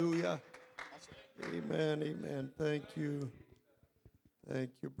Amen, amen. Thank you.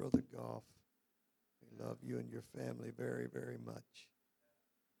 Thank you, Brother Goff. We love you and your family very, very much.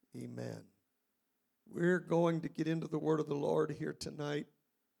 Amen. We're going to get into the word of the Lord here tonight.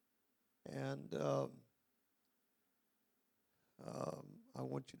 And I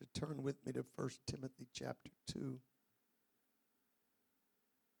want you to turn with me to 1 Timothy chapter 2.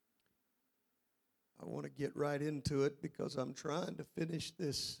 I want to get right into it because I'm trying to finish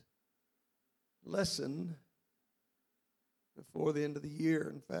this lesson before the end of the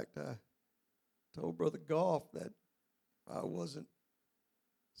year. In fact, I told Brother Goff that if I wasn't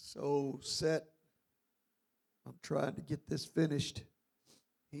so set, I'm trying to get this finished,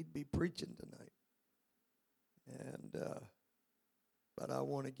 he'd be preaching tonight. And but I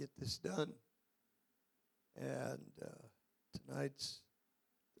want to get this done. And tonight's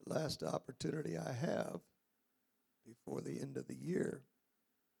the last opportunity I have before the end of the year.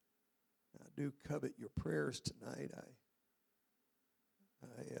 I do covet your prayers tonight.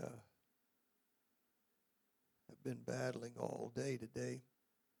 I have been battling all day today.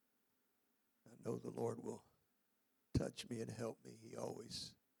 I know the Lord will touch me and help me. He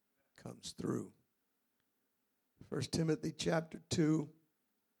always comes through. 1 Timothy chapter 2,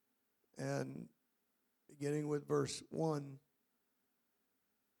 and beginning with verse 1,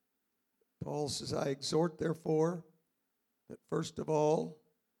 Paul says, I exhort, therefore, that first of all,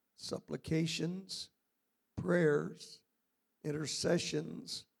 supplications, prayers,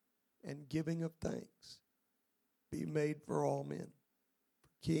 intercessions, and giving of thanks be made for all men, for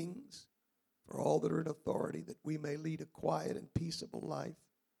kings, for all that are in authority, that we may lead a quiet and peaceable life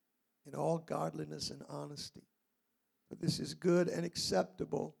in all godliness and honesty. For this is good and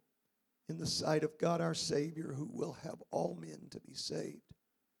acceptable in the sight of God our Savior, who will have all men to be saved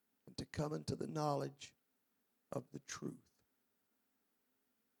and to come into the knowledge of the truth.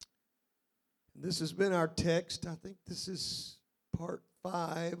 And this has been our text. I think this is part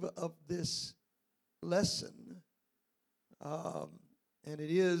 5 of this lesson. And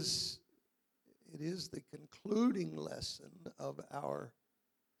it is the concluding lesson of our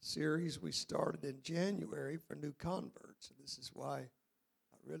series we started in January for new converts. And this is why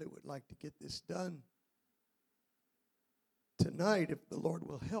I really would like to get this done tonight, if the Lord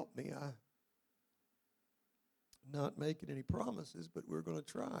will help me. I'm not making any promises, but we're going to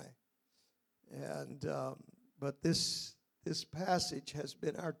try. And but this passage has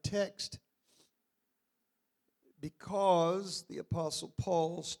been our text because the Apostle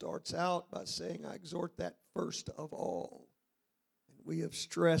Paul starts out by saying, I exhort that first of all. And we have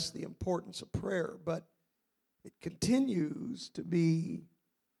stressed the importance of prayer, but it continues to be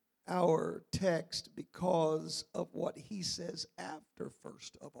our text because of what he says after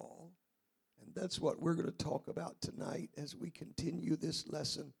first of all. And that's what we're going to talk about tonight as we continue this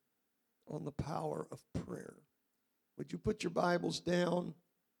lesson on the power of prayer. Would you put your Bibles down,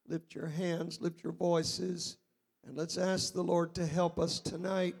 lift your hands, lift your voices, and let's ask the Lord to help us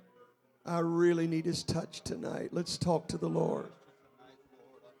tonight. I really need his touch tonight. Let's talk to the Lord.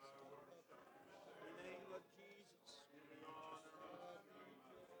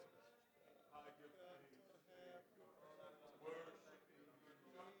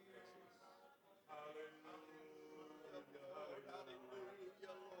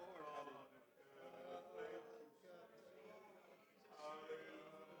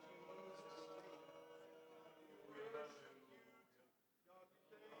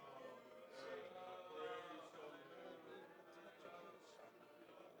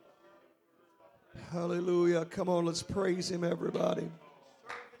 Hallelujah. Come on, let's praise him, everybody.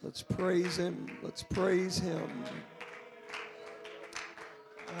 Let's praise him. Let's praise him.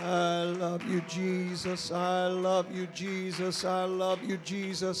 I love you, Jesus. I love you, Jesus. I love you,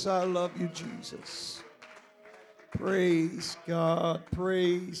 Jesus. I love you, Jesus. Praise God.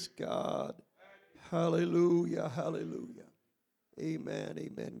 Praise God. Hallelujah. Hallelujah. Amen.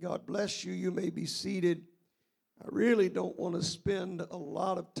 Amen. God bless you. You may be seated. I really don't want to spend a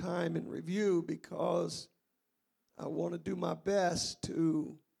lot of time in review because I want to do my best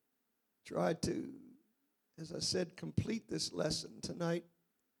to try to, as I said, complete this lesson tonight.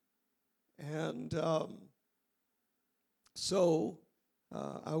 And so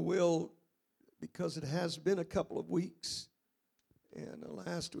I will, because it has been a couple of weeks, and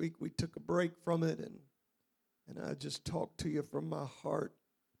last week we took a break from it, and I just talked to you from my heart.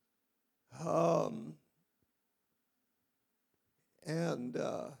 And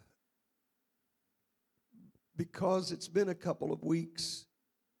because it's been a couple of weeks,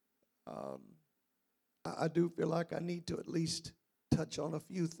 I do feel like I need to at least touch on a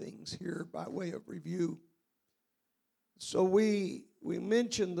few things here by way of review. So we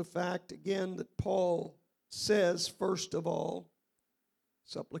mentioned the fact again that Paul says, first of all,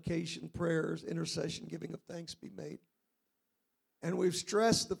 supplication, prayers, intercession, giving of thanks be made. And we've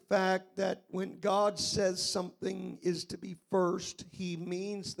stressed the fact that when God says something is to be first, he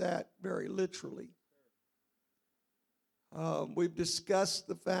means that very literally. We've discussed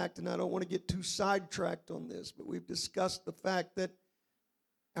the fact, and I don't want to get too sidetracked on this, but we've discussed the fact that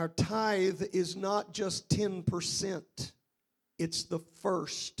our tithe is not just 10%. It's the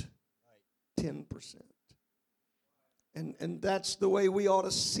first 10%. And that's the way we ought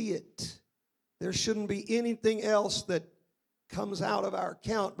to see it. There shouldn't be anything else that comes out of our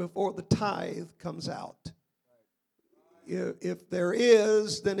account before the tithe comes out. If there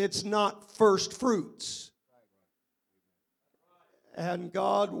is, then it's not first fruits. And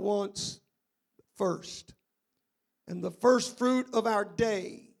God wants first. And the first fruit of our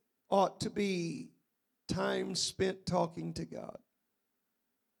day ought to be time spent talking to God.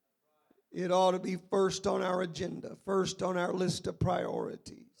 It ought to be first on our agenda, first on our list of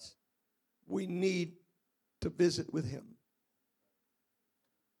priorities. We need to visit with him.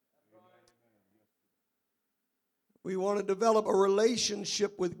 We want to develop a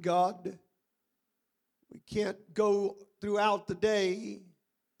relationship with God. We can't go throughout the day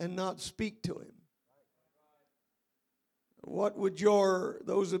and not speak to him. What would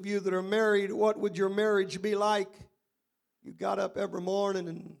those of you that are married, what would your marriage be like? You got up every morning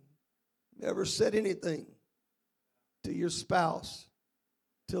and never said anything to your spouse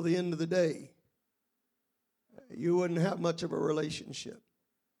till the end of the day. You wouldn't have much of a relationship.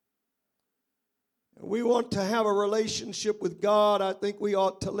 We want to have a relationship with God. I think we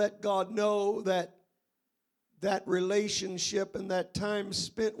ought to let God know that that relationship and that time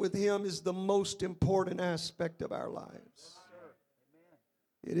spent with him is the most important aspect of our lives.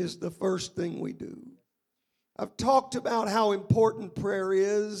 It is the first thing we do. I've talked about how important prayer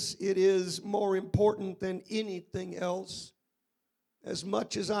is. It is more important than anything else. As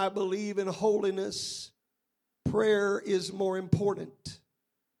much as I believe in holiness, prayer is more important.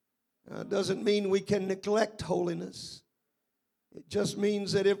 It doesn't mean we can neglect holiness. It just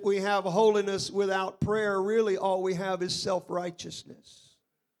means that if we have holiness without prayer, really all we have is self-righteousness.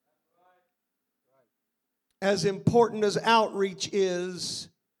 As important as outreach is,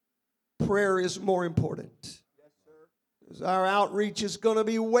 prayer is more important. Because our outreach is going to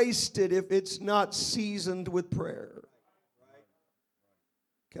be wasted if it's not seasoned with prayer.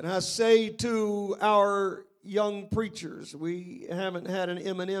 Can I say to our young preachers, we haven't had an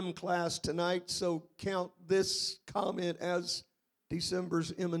M&M class tonight, so count this comment as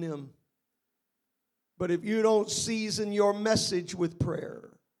December's M&M. But if you don't season your message with prayer,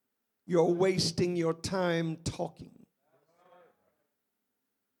 you're wasting your time talking.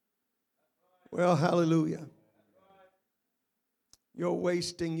 Well, hallelujah. You're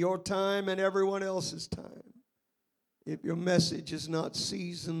wasting your time and everyone else's time if your message is not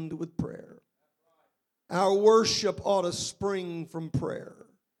seasoned with prayer. Our worship ought to spring from prayer.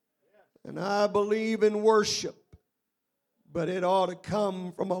 And I believe in worship, but it ought to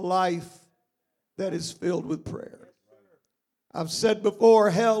come from a life that is filled with prayer. I've said before,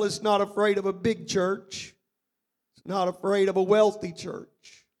 hell is not afraid of a big church. It's not afraid of a wealthy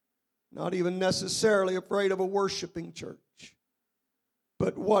church. Not even necessarily afraid of a worshiping church.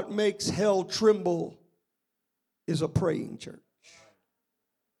 But what makes hell tremble is a praying church.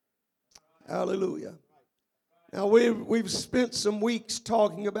 Hallelujah. Now, we've spent some weeks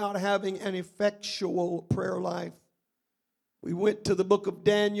talking about having an effectual prayer life. We went to the book of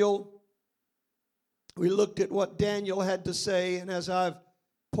Daniel. We looked at what Daniel had to say, and as I've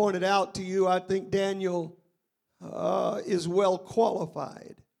pointed out to you, I think Daniel is well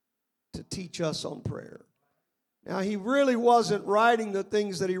qualified to teach us on prayer. Now, he really wasn't writing the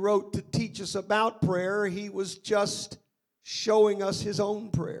things that he wrote to teach us about prayer. He was just showing us his own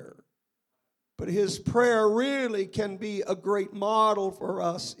prayer. But his prayer really can be a great model for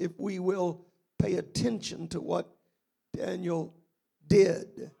us if we will pay attention to what Daniel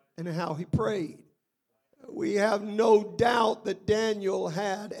did and how he prayed. We have no doubt that Daniel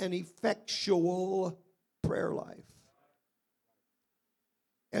had an effectual prayer life.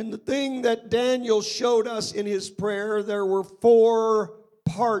 And the thing that Daniel showed us in his prayer, there were 4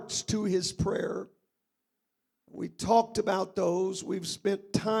 parts to his prayer. We talked about those. We've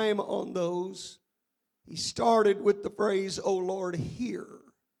spent time on those. He started with the phrase, "O Lord, hear."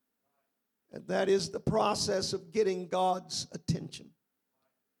 And that is the process of getting God's attention.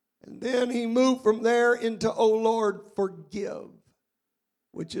 And then he moved from there into, "O Lord, forgive,"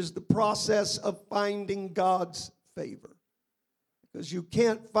 which is the process of finding God's favor. Because you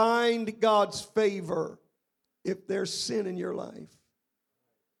can't find God's favor if there's sin in your life.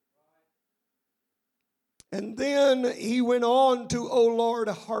 And then he went on to, O Lord,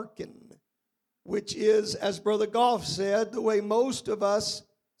 hearken, which is, as Brother Goff said, the way most of us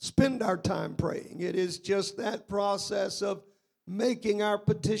spend our time praying. It is just that process of making our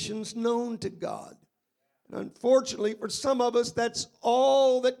petitions known to God. And unfortunately, for some of us, that's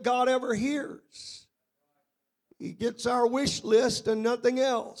all that God ever hears. He gets our wish list and nothing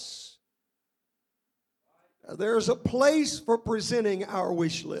else. There's a place for presenting our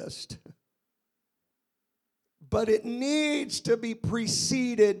wish list, but it needs to be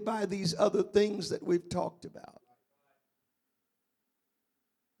preceded by these other things that we've talked about.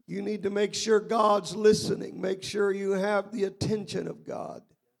 You need to make sure God's listening. Make sure you have the attention of God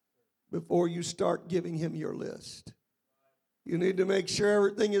before you start giving him your list. You need to make sure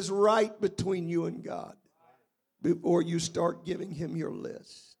everything is right between you and God before you start giving him your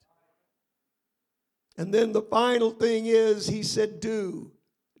list. And then the final thing is, he said, do,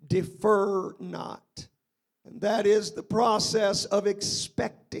 defer not. And that is the process of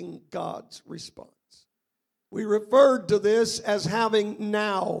expecting God's response. We referred to this as having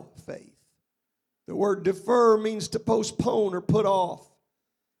now faith. The word defer means to postpone or put off.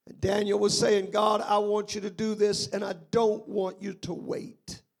 And Daniel was saying, God, I want you to do this, and I don't want you to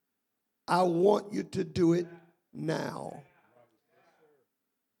wait. I want you to do it now.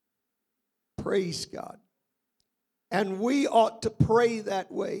 Praise God. And we ought to pray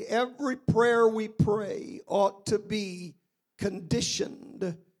that way. Every prayer we pray ought to be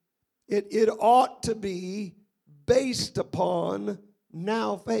conditioned. It ought to be based upon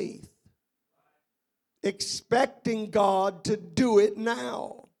now faith. Expecting God to do it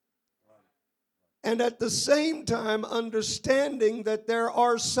now. And at the same time, understanding that there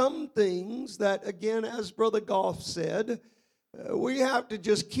are some things that, again, as Brother Goff said, we have to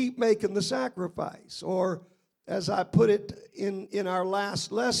just keep making the sacrifice. Or, as I put it in our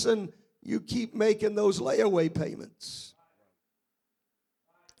last lesson, you keep making those layaway payments.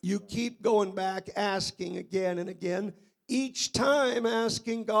 You keep going back, asking again and again, each time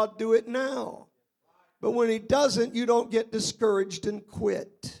asking God, do it now. But when he doesn't, you don't get discouraged and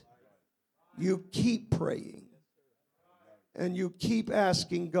quit. You keep praying. And you keep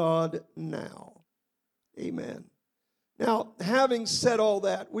asking God now. Amen. Now, having said all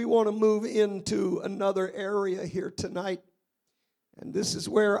that, we want to move into another area here tonight. And this is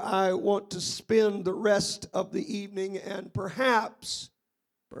where I want to spend the rest of the evening, and perhaps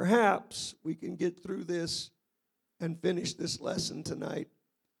we can get through this and finish this lesson tonight.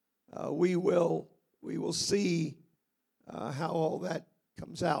 We will see how all that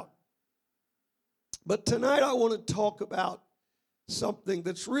comes out. But tonight I want to talk about something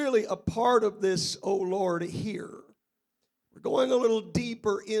that's really a part of this, oh Lord, here. We're going a little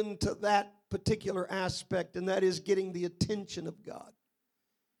deeper into that particular aspect, and that is getting the attention of God.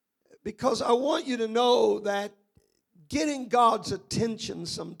 Because I want you to know that getting God's attention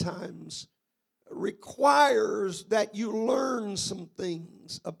sometimes requires that you learn some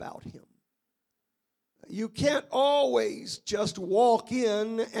things about him. You can't always just walk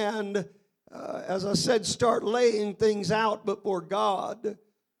in and, as I said, start laying things out before God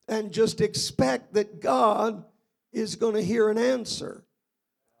and just expect that God is going to hear an answer.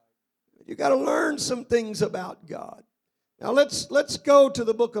 You got to learn some things about God. Now let's go to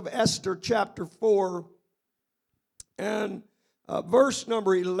the book of Esther, chapter 4, and verse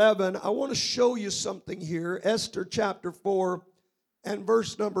number 11. I want to show you something here. Esther, chapter 4, and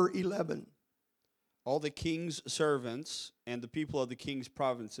verse number 11. All the king's servants and the people of the king's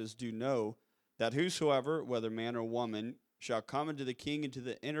provinces do know that whosoever, whether man or woman, shall come into the king into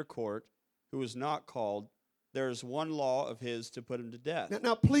the inner court, who is not called, there is one law of his to put him to death.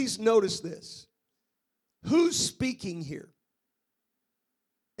 Now please notice this. Who's speaking here?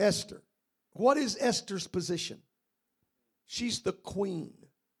 Esther. What is Esther's position? She's the queen.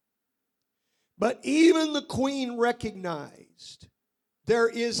 But even the queen recognized there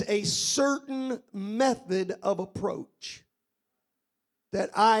is a certain method of approach that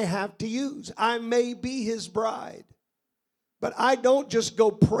I have to use. I may be his bride, but I don't just go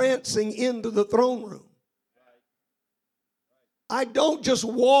prancing into the throne room. I don't just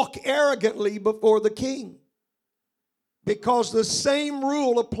walk arrogantly before the king, because the same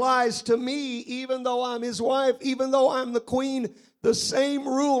rule applies to me. Even though I'm his wife, even though I'm the queen, the same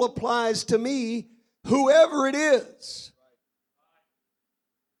rule applies to me, whoever it is.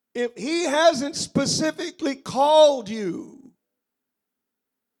 If he hasn't specifically called you,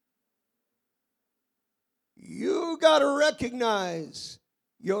 you got to recognize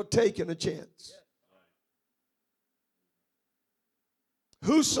you're taking a chance.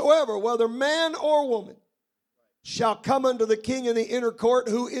 Whosoever, whether man or woman, shall come unto the king in the inner court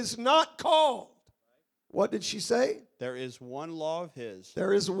who is not called. What did she say? There is one law of his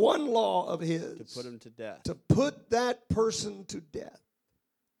There is one law of his. to put him to death. To put that person to death.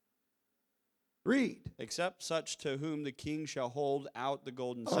 Read. Except such to whom the king shall hold out the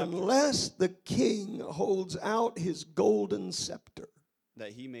golden scepter, Unless the king holds out his golden scepter.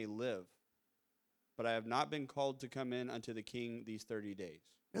 that he may live. But I have not been called to come in unto the king these 30 days.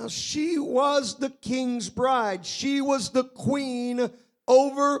 Now she was the king's bride. She was the queen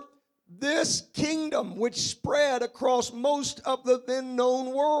over this kingdom which spread across most of the then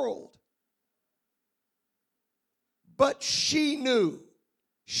known world. But she knew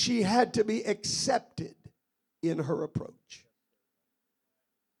she had to be accepted in her approach.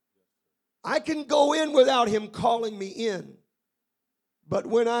 I can go in without him calling me in, but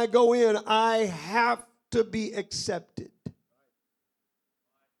when I go in, I have to be accepted.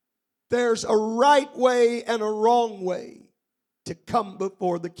 There's a right way and a wrong way to come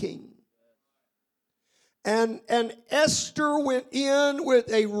before the king. And Esther went in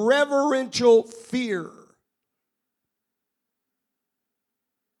with a reverential fear.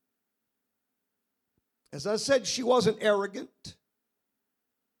 As I said, she wasn't arrogant.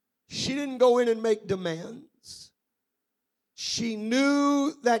 She didn't go in and make demands. She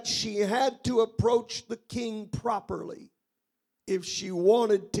knew that she had to approach the king properly if she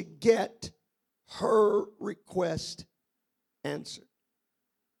wanted to get her request answered.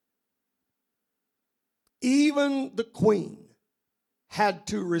 Even the queen had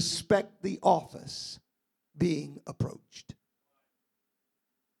to respect the office being approached.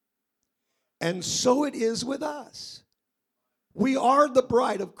 And so it is with us. We are the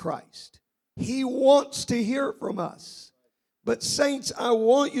bride of Christ. He wants to hear from us. But saints, I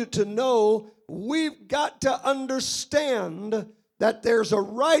want you to know we've got to understand that there's a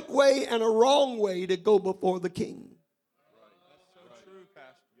right way and a wrong way to go before the king.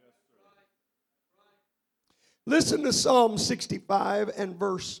 Listen to Psalm 65 and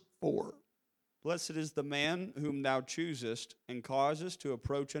verse 4. Blessed is the man whom thou choosest and causest to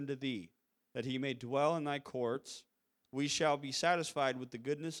approach unto thee, that he may dwell in thy courts. We shall be satisfied with the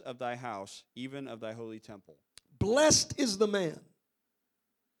goodness of thy house, even of thy holy temple. Blessed is the man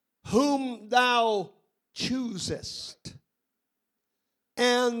whom thou choosest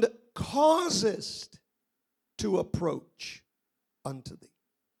and causest to approach unto thee.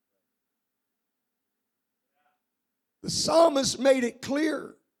 The psalmist made it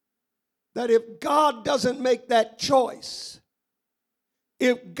clear that if God doesn't make that choice,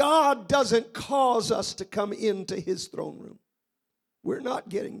 if God doesn't cause us to come into his throne room, we're not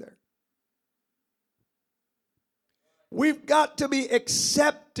getting there. We've got to be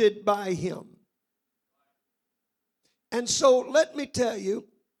accepted by him. And so let me tell you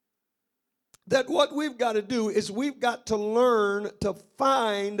that what we've got to do is we've got to learn to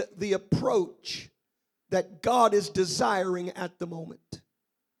find the approach that God is desiring at the moment.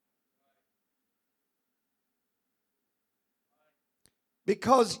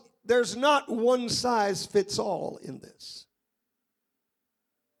 Because there's not one size fits all in this.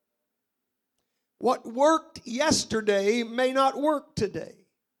 What worked yesterday may not work today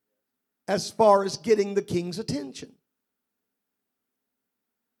as far as getting the king's attention.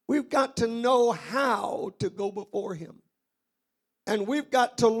 We've got to know how to go before him. And we've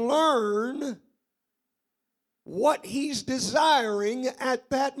got to learn what he's desiring at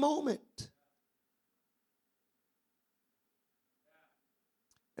that moment.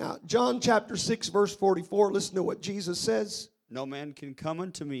 Now, John chapter 6, verse 44, listen to what Jesus says. No man can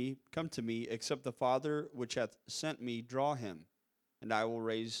come to me, except the Father which hath sent me draw him, and I will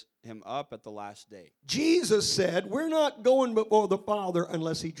raise him up at the last day. Jesus said, we're not going before the Father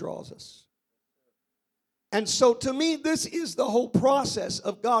unless he draws us. And so to me, this is the whole process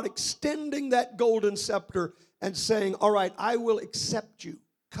of God extending that golden scepter and saying, all right, I will accept you.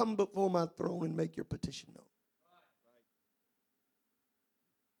 Come before my throne and make your petition known.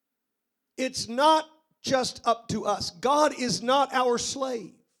 It's not just up to us. God is not our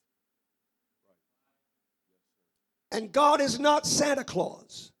slave. And God is not Santa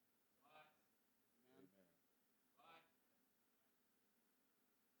Claus.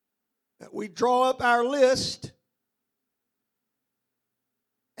 That we draw up our list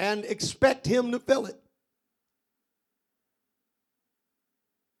and expect him to fill it.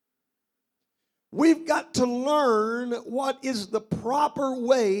 We've got to learn what is the proper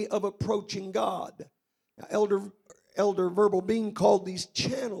way of approaching God. Now, Elder Verbal Bean called these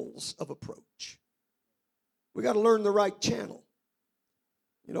channels of approach. We got to learn the right channel.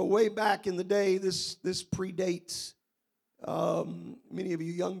 You know, way back in the day, this predates many of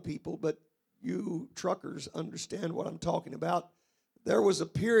you young people, but you truckers understand what I'm talking about. There was a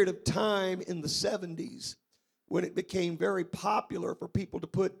period of time in the 70s when it became very popular for people to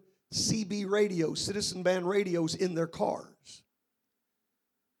put CB radios, citizen band radios, in their cars.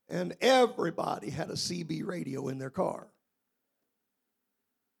 And everybody had a CB radio in their car.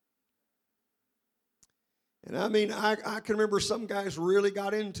 And I mean, I can remember some guys really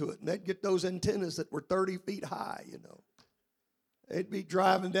got into it, and they'd get those antennas that were 30 feet high, you know. They'd be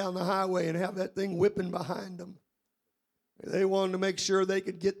driving down the highway and have that thing whipping behind them. They wanted to make sure they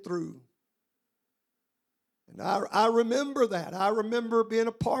could get through. And I remember that. I remember being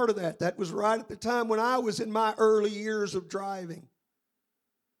a part of that. That was right at the time when I was in my early years of driving,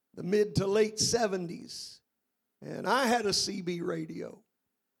 the mid to late 70s. And I had a CB radio.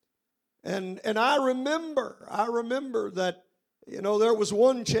 And I remember that, you know, there was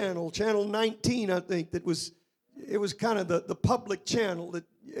one channel, Channel 19, I think, it was kind of the public channel that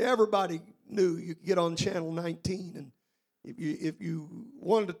everybody knew you could get on Channel 19. And if you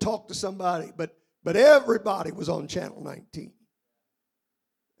wanted to talk to somebody, but everybody was on Channel 19.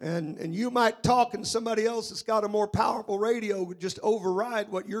 And you might talk, and somebody else that's got a more powerful radio would just override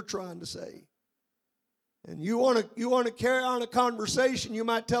what you're trying to say. And you want to carry on a conversation, you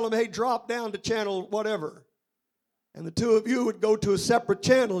might tell them, hey, drop down to channel whatever. And the two of you would go to a separate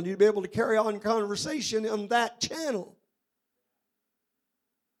channel, and you'd be able to carry on conversation on that channel.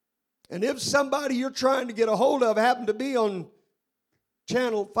 And if somebody you're trying to get a hold of happened to be on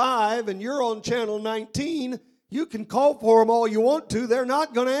Channel 5 and you're on Channel 19, you can call for them all you want to. They're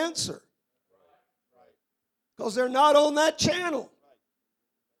not going to answer. Because they're not on that channel.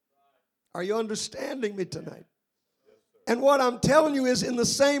 Are you understanding me tonight? And what I'm telling you is, in the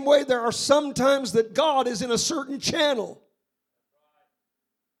same way, there are some times that God is in a certain channel.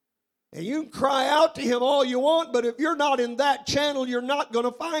 And you can cry out to Him all you want, but if you're not in that channel, you're not going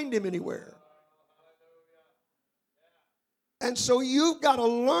to find Him anywhere. And so you've got to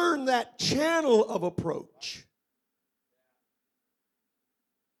learn that channel of approach.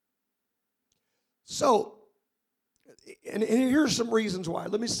 So, and here's some reasons why.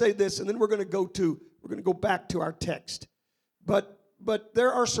 Let me say this, and then we're going to go back to our text. But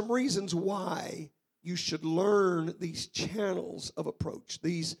there are some reasons why you should learn these channels of approach,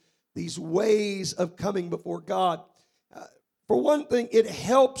 these ways of coming before God. For one thing, it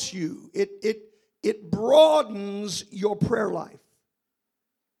helps you. It broadens your prayer life.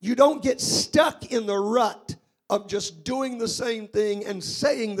 You don't get stuck in the rut of just doing the same thing and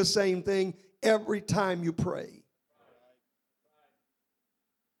saying the same thing every time you pray.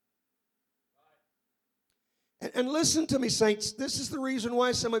 And listen to me, saints. This is the reason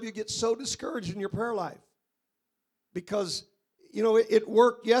why some of you get so discouraged in your prayer life. Because, you know, it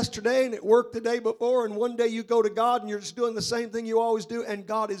worked yesterday and it worked the day before, and one day you go to God and you're just doing the same thing you always do, and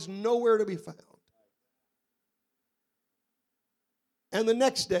God is nowhere to be found. And the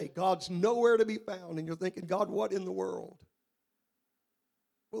next day, God's nowhere to be found, and you're thinking, God, what in the world?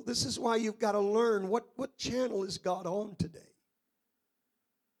 Well, this is why you've got to learn what channel is God on today.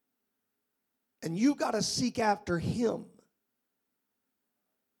 And you got to seek after Him.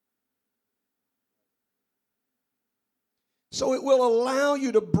 So it will allow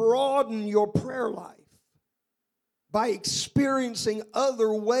you to broaden your prayer life by experiencing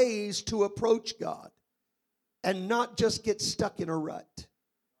other ways to approach God and not just get stuck in a rut.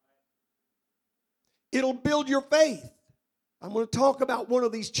 It'll build your faith. I'm going to talk about one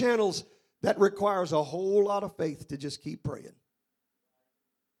of these channels that requires a whole lot of faith to just keep praying.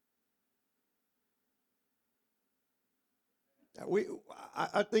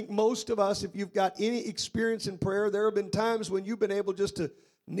 I think most of us, if you've got any experience in prayer, there have been times when you've been able just to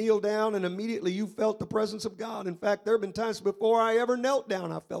kneel down and immediately you felt the presence of God. In fact, there have been times before I ever knelt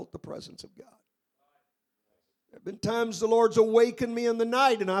down, I felt the presence of God. There have been times the Lord's awakened me in the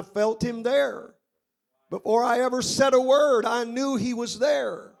night and I felt Him there. Before I ever said a word, I knew He was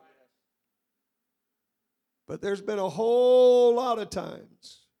there. But there's been a whole lot of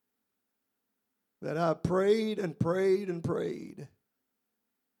times that I prayed and prayed and prayed.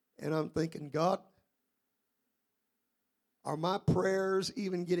 And I'm thinking, God, are my prayers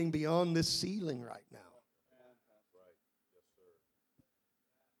even getting beyond this ceiling right now?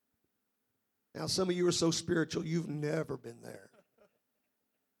 Now, some of you are so spiritual, you've never been there.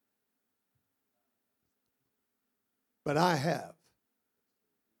 But I have.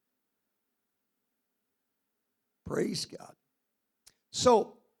 Praise God.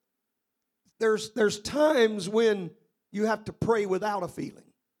 So, there's times when you have to pray without a feeling.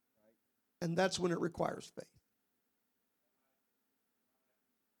 And that's when it requires faith.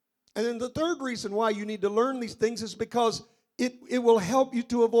 And then the third reason why you need to learn these things is because it will help you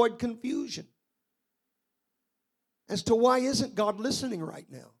to avoid confusion as to why isn't God listening right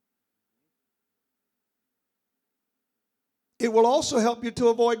now. It will also help you to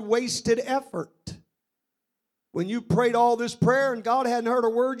avoid wasted effort. When you prayed all this prayer and God hadn't heard a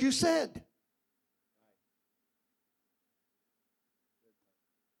word you said.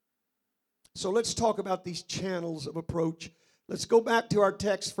 So let's talk about these channels of approach. Let's go back to our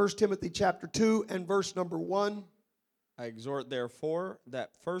text, 1 Timothy chapter 2 and verse number 1. I exhort, therefore,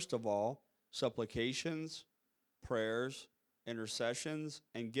 that first of all, supplications, prayers, intercessions,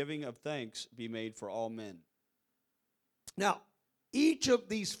 and giving of thanks be made for all men. Now, each of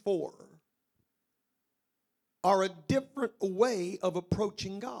these four are a different way of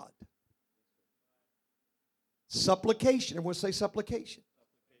approaching God. Supplication. Everyone say supplication.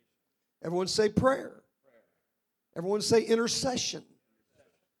 Everyone say prayer. Everyone say intercession.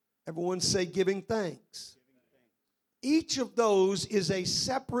 Everyone say giving thanks. Each of those is a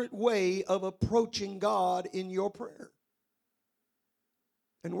separate way of approaching God in your prayer.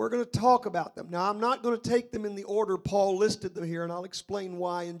 And we're going to talk about them. Now, I'm not going to take them in the order Paul listed them here, and I'll explain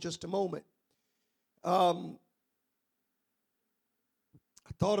why in just a moment. I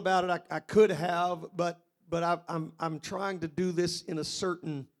thought about it. I could have, but I'm trying to do this in a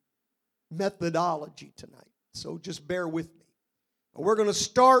certain methodology tonight. So just bear with me. We're going to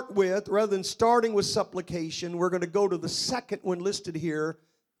start with, rather than starting with supplication, we're going to go to the second one listed here,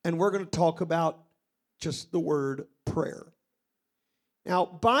 and we're going to talk about just the word prayer. Now,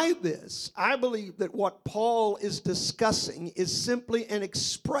 by this, I believe that what Paul is discussing is simply an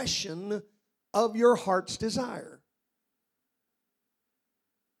expression of your heart's desire.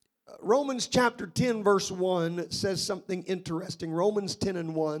 Romans chapter 10, verse 1 says something interesting. Romans 10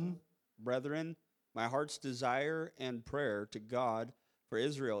 and 1. Brethren, my heart's desire and prayer to God for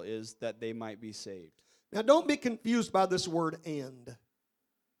Israel is that they might be saved. Now, don't be confused by this word and.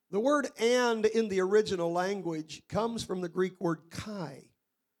 The word and in the original language comes from the Greek word kai.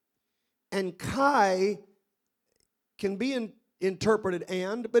 And kai can be interpreted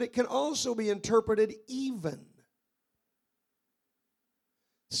and, but it can also be interpreted even.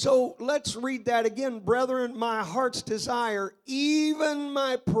 So let's read that again. Brethren, my heart's desire, even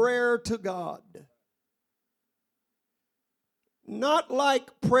my prayer to God. Not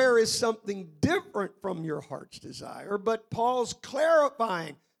like prayer is something different from your heart's desire, but Paul's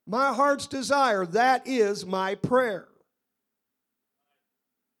clarifying, my heart's desire, that is my prayer.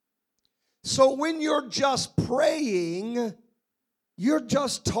 So when you're just praying, you're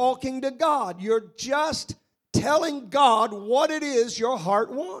just talking to God. You're just telling God what it is your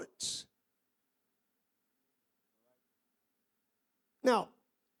heart wants. Now,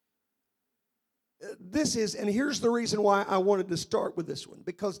 this is, and here's the reason why I wanted to start with this one,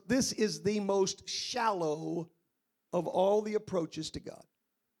 because this is the most shallow of all the approaches to God.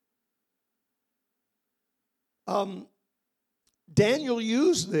 Daniel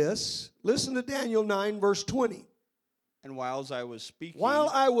used this. Listen to Daniel 9, verse 20. And while I was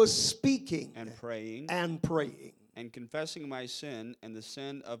speaking and praying and confessing my sin and the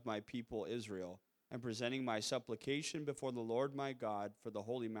sin of my people Israel, and presenting my supplication before the Lord my God for the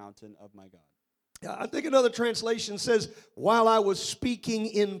holy mountain of my God. I think another translation says, while I was speaking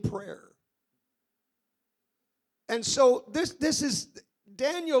in prayer. And so this is,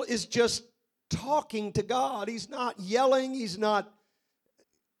 Daniel is just talking to God. He's not yelling. He's not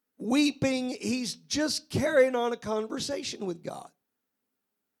weeping. He's just carrying on a conversation with God.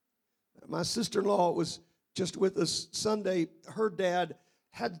 My sister-in-law was just with us Sunday. Her dad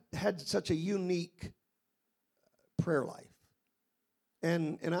had such a unique prayer life.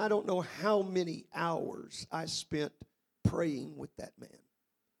 And I don't know how many hours I spent praying with that man.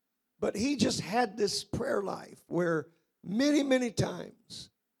 But he just had this prayer life where many, many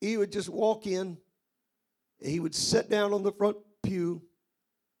times he would just walk in, he would sit down on the front pew,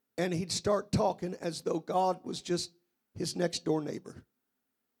 and he'd start talking as though God was just his next door neighbor.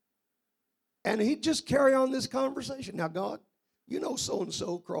 And he'd just carry on this conversation. Now, God, you know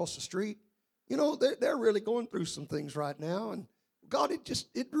so-and-so across the street. You know, they're really going through some things right now. And God,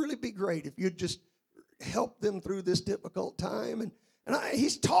 it'd really be great if you'd just help them through this difficult time. And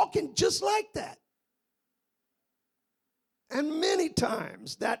he's talking just like that. And many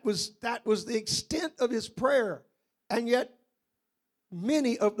times that was the extent of his prayer. And yet,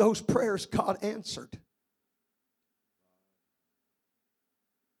 many of those prayers God answered.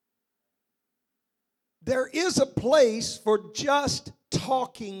 There is a place for just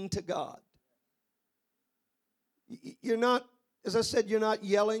talking to God. You're not, as I said, you're not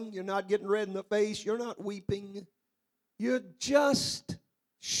yelling. You're not getting red in the face. You're not weeping. You're just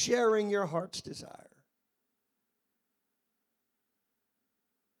sharing your heart's desire.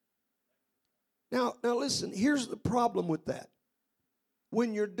 Now listen, here's the problem with that.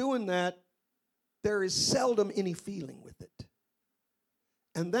 When you're doing that, there is seldom any feeling with it.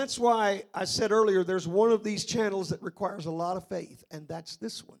 And that's why I said earlier, there's one of these channels that requires a lot of faith, and that's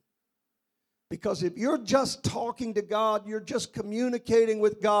this one. Because if you're just talking to God, you're just communicating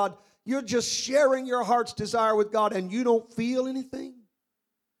with God, you're just sharing your heart's desire with God, and you don't feel anything,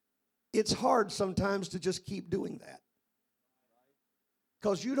 it's hard sometimes to just keep doing that.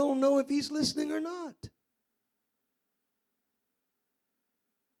 Because you don't know if He's listening or not.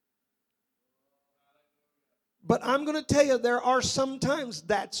 But I'm going to tell you, there are some times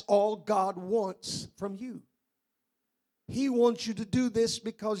that's all God wants from you. He wants you to do this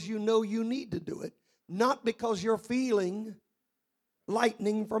because you know you need to do it, not because you're feeling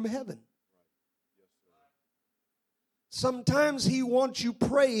lightning from heaven. Sometimes He wants you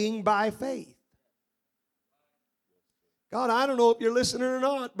praying by faith. God, I don't know if you're listening or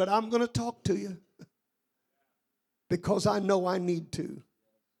not, but I'm going to talk to you because I know I need to.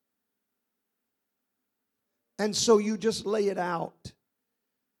 And so you just lay it out.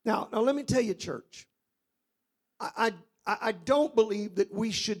 Now let me tell you, church, I don't believe that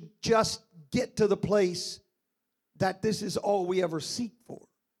we should just get to the place that this is all we ever seek for.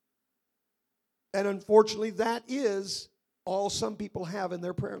 And unfortunately, that is all some people have in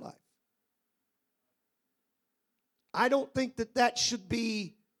their prayer life. I don't think that that should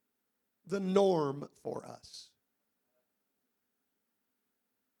be the norm for us.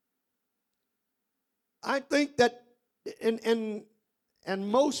 I think that, and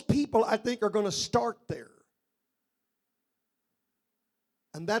most people, I think, are going to start there.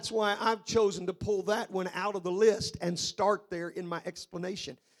 And that's why I've chosen to pull that one out of the list and start there in my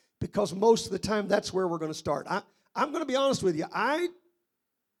explanation. Because most of the time, that's where we're going to start. I'm going to be honest with you.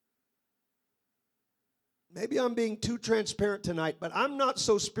 Maybe I'm being too transparent tonight, but I'm not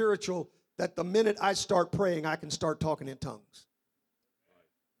so spiritual that the minute I start praying, I can start talking in tongues.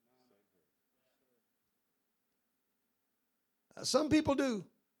 Some people do.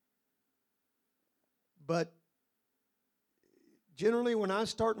 But generally, when I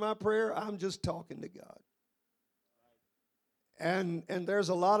start my prayer, I'm just talking to God. And there's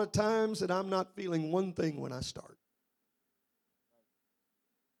a lot of times that I'm not feeling one thing when I start.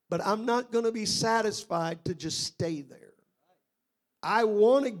 But I'm not going to be satisfied to just stay there. I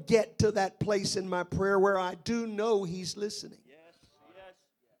want to get to that place in my prayer where I do know He's listening.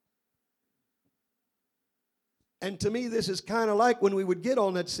 And to me, this is kind of like when we would get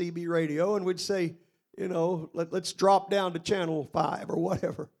on that CB radio and we'd say, you know, let's drop down to channel 5 or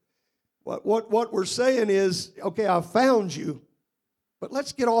whatever. What we're saying is, okay, I found you, but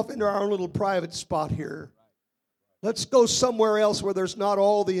let's get off into our own little private spot here. Let's go somewhere else where there's not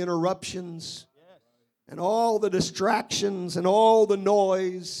all the interruptions and all the distractions and all the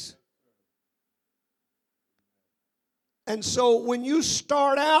noise. And so when you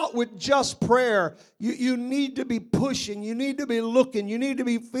start out with just prayer, you need to be pushing, you need to be looking, you need to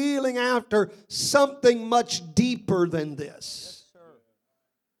be feeling after something much deeper than this. Yes,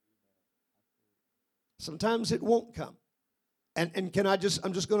 sometimes it won't come. And I'm just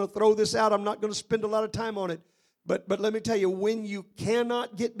going to throw this out. I'm not going to spend a lot of time on it. But let me tell you, when you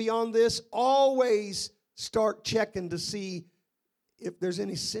cannot get beyond this, always start checking to see if there's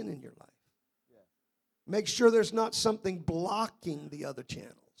any sin in your life. Make sure there's not something blocking the other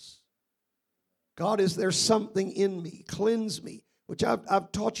channels. God, is there something in me? Cleanse me. Which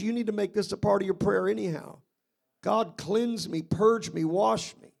I've taught you, you need to make this a part of your prayer anyhow. God, cleanse me, purge me,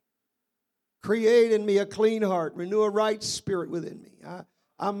 wash me. Create in me a clean heart. Renew a right spirit within me.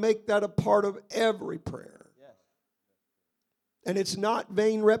 I make that a part of every prayer. And it's not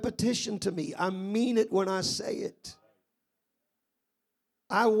vain repetition to me. I mean it when I say it.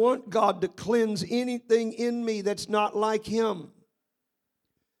 I want God to cleanse anything in me that's not like Him.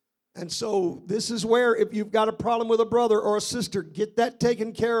 And so this is where, if you've got a problem with a brother or a sister, get that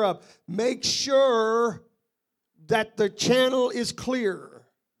taken care of. Make sure that the channel is clear.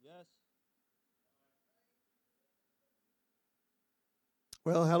 Yes.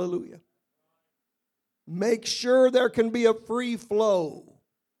 Well, hallelujah. Make sure there can be a free flow.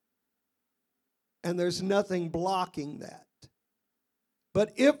 And there's nothing blocking that.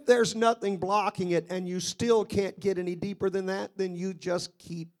 But if there's nothing blocking it and you still can't get any deeper than that, then you just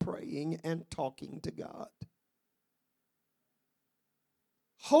keep praying and talking to God.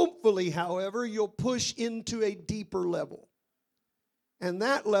 Hopefully, however, you'll push into a deeper level. And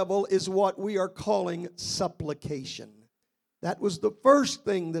that level is what we are calling supplication. That was the first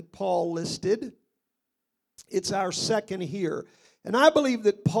thing that Paul listed. It's our second here. And I believe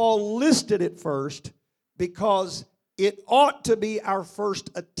that Paul listed it first because it ought to be our first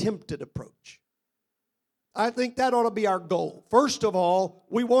attempted approach. I think that ought to be our goal. First of all,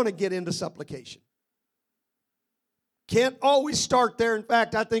 we want to get into supplication. Can't always start there. In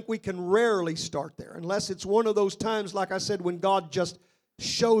fact, I think we can rarely start there unless it's one of those times, like I said, when God just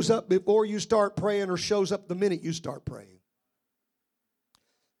shows up before you start praying or shows up the minute you start praying.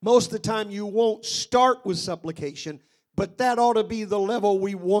 Most of the time you won't start with supplication, but that ought to be the level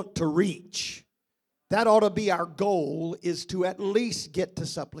we want to reach. That ought to be our goal, is to at least get to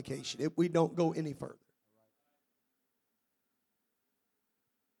supplication if we don't go any further.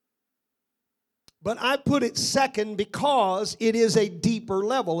 But I put it second because it is a deeper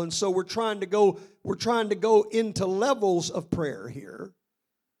level, and so we're trying to go into levels of prayer here.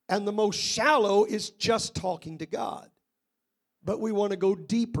 And the most shallow is just talking to God. But we want to go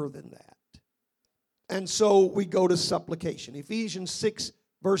deeper than that. And so we go to supplication. Ephesians 6,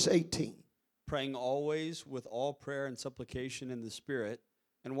 verse 18. Praying always with all prayer and supplication in the Spirit,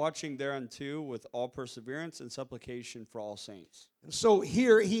 and watching thereunto with all perseverance and supplication for all saints. And so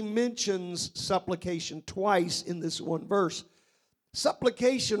here he mentions supplication twice in this one verse.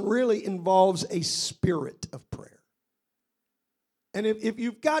 Supplication really involves a spirit of prayer. And if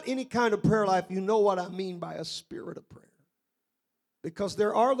you've got any kind of prayer life, you know what I mean by a spirit of prayer. Because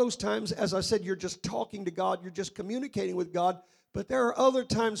there are those times, as I said, you're just talking to God, you're just communicating with God, but there are other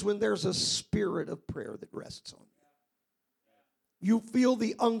times when there's a spirit of prayer that rests on you. You feel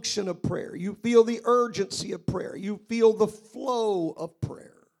the unction of prayer. You feel the urgency of prayer. You feel the flow of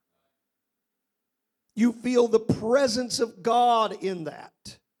prayer. You feel the presence of God in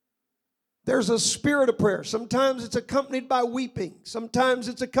that. There's a spirit of prayer. Sometimes it's accompanied by weeping. Sometimes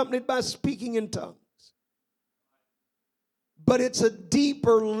it's accompanied by speaking in tongues. But it's a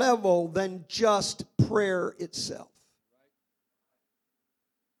deeper level than just prayer itself.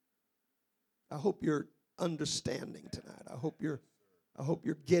 I hope you're understanding tonight. I hope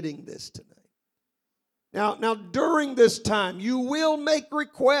you're getting this tonight. Now, during this time, you will make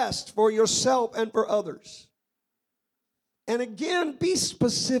requests for yourself and for others. And again, be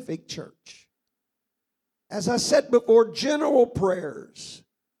specific, church. As I said before, general prayers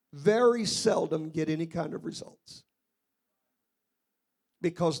very seldom get any kind of results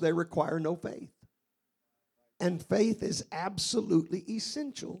because they require no faith. And faith is absolutely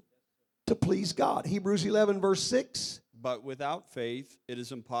essential to please God. Hebrews 11, verse 6. But without faith it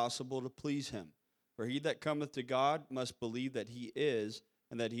is impossible to please him. For he that cometh to God must believe that he is,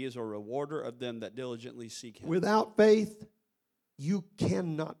 and that he is a rewarder of them that diligently seek him. Without faith, you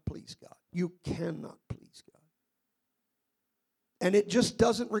cannot please God. You cannot please God. And it just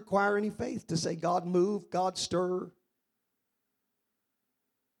doesn't require any faith to say, God move, God stir.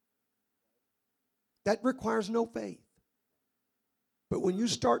 That requires no faith. But when you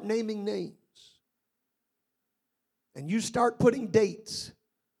start naming names, and you start putting dates,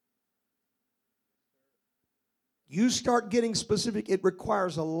 you start getting specific, it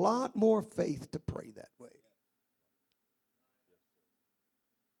requires a lot more faith to pray that way.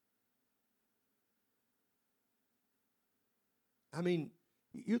 I mean,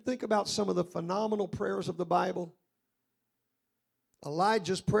 you think about some of the phenomenal prayers of the Bible.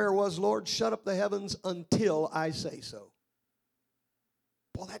 Elijah's prayer was, Lord, shut up the heavens until I say so.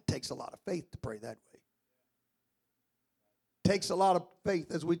 Well, that takes a lot of faith to pray that way. Takes a lot of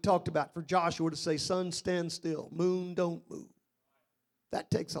faith, as we talked about, for Joshua to say, sun, stand still, moon, don't move.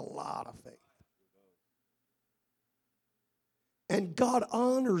 That takes a lot of faith. And God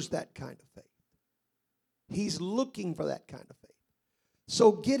honors that kind of faith. He's looking for that kind of faith.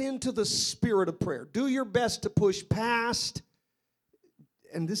 So get into the spirit of prayer. Do your best to push past,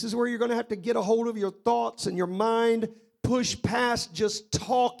 and this is where you're going to have to get a hold of your thoughts and your mind, push past just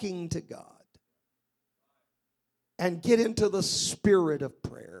talking to God. And get into the spirit of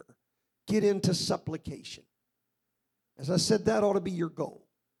prayer. Get into supplication. As I said, that ought to be your goal.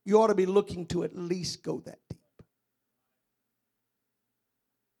 You ought to be looking to at least go that deep.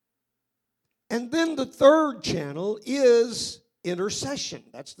 And then the third channel is intercession.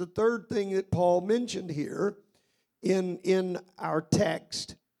 That's the third thing that Paul mentioned here in our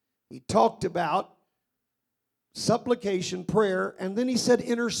text. He talked about supplication, prayer, and then he said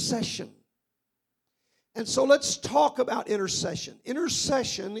intercession. And so let's talk about intercession.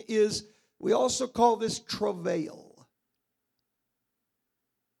 Intercession is, we also call this travail.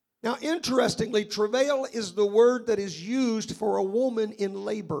 Now, interestingly, travail is the word that is used for a woman in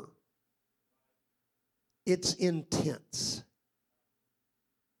labor. It's intense.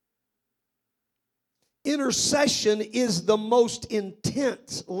 Intercession is the most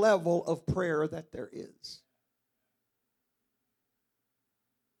intense level of prayer that there is.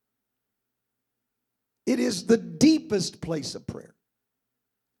 It is the deepest place of prayer.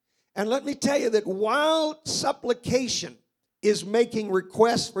 And let me tell you that while supplication is making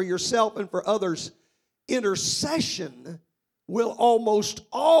requests for yourself and for others, intercession will almost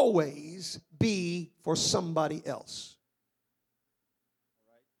always be for somebody else.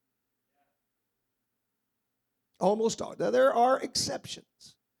 Almost all. Now, there are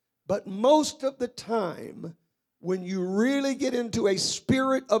exceptions, but most of the time, when you really get into a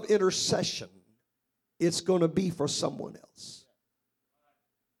spirit of intercession, it's going to be for someone else.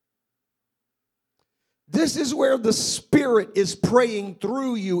 This is where the Spirit is praying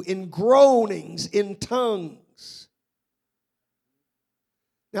through you in groanings, in tongues.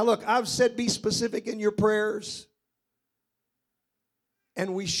 Now look, I've said be specific in your prayers,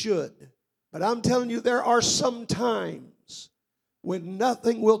 and we should. But I'm telling you, there are some times when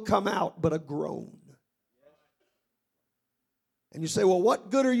nothing will come out but a groan. And you say, well,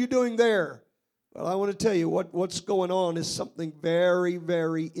 what good are you doing there? Well, I want to tell you what's going on is something very,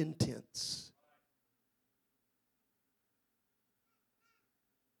 very intense.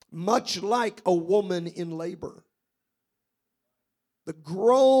 Much like a woman in labor. The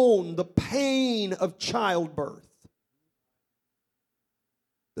groan, the pain of childbirth.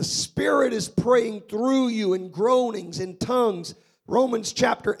 The Spirit is praying through you in groanings, in tongues. Romans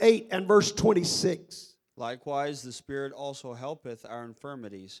chapter 8 and verse 26. Likewise, the Spirit also helpeth our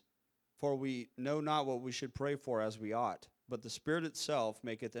infirmities. For we know not what we should pray for as we ought. But the Spirit itself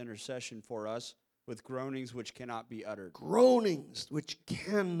maketh intercession for us with groanings which cannot be uttered. Groanings which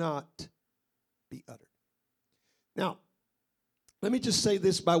cannot be uttered. Now, let me just say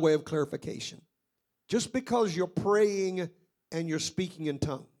this by way of clarification. Just because you're praying and you're speaking in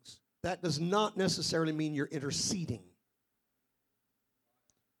tongues, that does not necessarily mean you're interceding.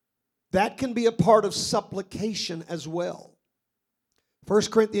 That can be a part of supplication as well. 1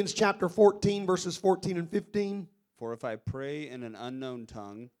 Corinthians chapter 14, verses 14 and 15. For if I pray in an unknown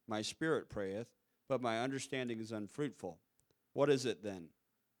tongue, my spirit prayeth, but my understanding is unfruitful. What is it then?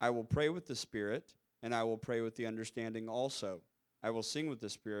 I will pray with the Spirit, and I will pray with the understanding also. I will sing with the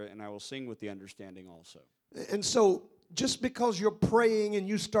Spirit, and I will sing with the understanding also. And so, just because you're praying and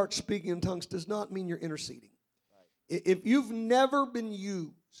you start speaking in tongues does not mean you're interceding. Right. If you've never been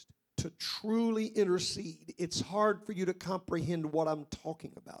used to truly intercede, it's hard for you to comprehend what I'm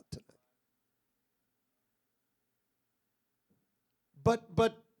talking about tonight.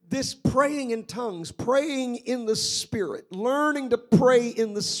 But this praying in tongues, praying in the Spirit, learning to pray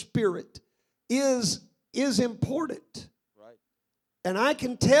in the Spirit is important. Right. And I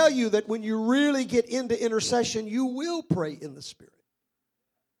can tell you that when you really get into intercession, you will pray in the Spirit.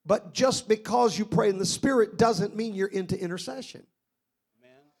 But just because you pray in the Spirit doesn't mean you're into intercession.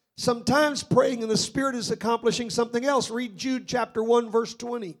 Sometimes praying in the Spirit is accomplishing something else. Read Jude chapter 1, verse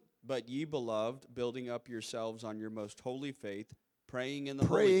 20. But ye, beloved, building up yourselves on your most holy faith, praying in the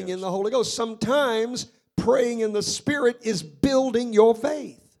Holy Ghost. Sometimes praying in the Spirit is building your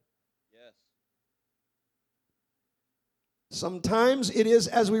faith. Yes. Sometimes it is,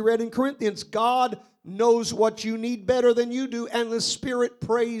 as we read in Corinthians, God knows what you need better than you do, and the Spirit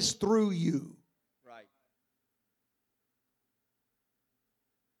prays through you. Right.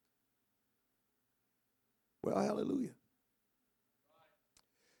 Well, hallelujah.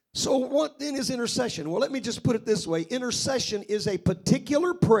 So what then is intercession? Well, let me just put it this way. Intercession is a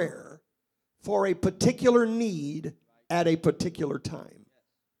particular prayer for a particular need at a particular time.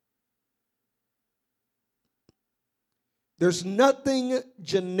 There's nothing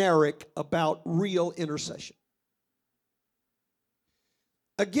generic about real intercession.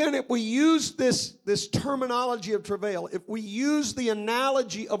 Again, if we use this terminology of travail, if we use the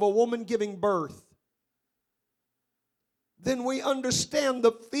analogy of a woman giving birth, then we understand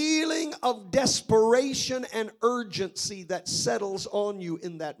the feeling of desperation and urgency that settles on you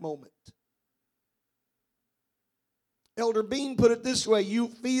in that moment. Elder Bean put it this way: you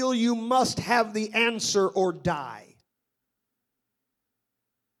feel you must have the answer or die.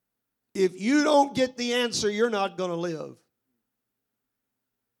 If you don't get the answer, you're not going to live.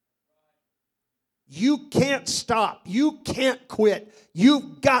 You can't stop. You can't quit.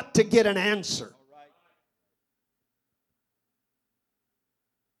 You've got to get an answer.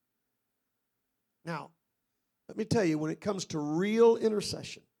 Now, let me tell you, when it comes to real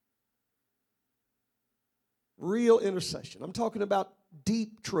intercession, I'm talking about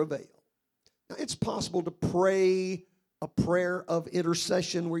deep travail. Now, it's possible to pray a prayer of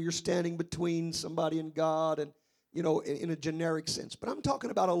intercession where you're standing between somebody and God and, you know, in a generic sense. But I'm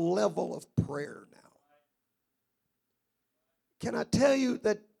talking about a level of prayer now. Can I tell you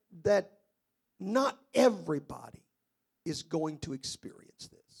that not everybody is going to experience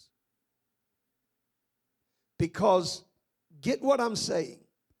this? Because, get what I'm saying,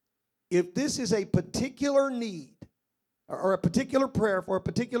 if this is a particular need or a particular prayer for a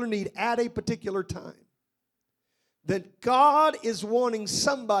particular need at a particular time, that God is wanting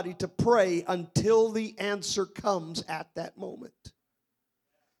somebody to pray until the answer comes at that moment.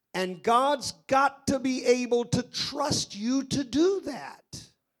 And God's got to be able to trust you to do that.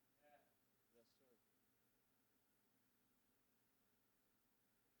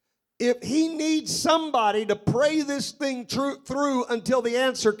 If He needs somebody to pray this thing through until the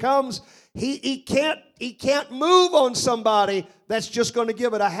answer comes, he can't move on somebody that's just going to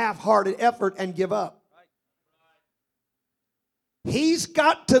give it a half-hearted effort and give up. He's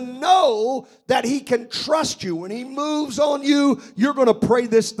got to know that He can trust you. When He moves on you, you're going to pray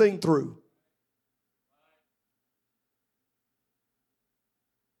this thing through.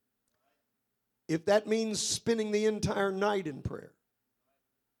 If that means spending the entire night in prayer,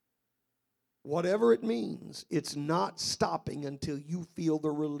 whatever it means, it's not stopping until you feel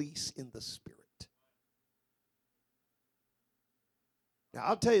the release in the Spirit. Now,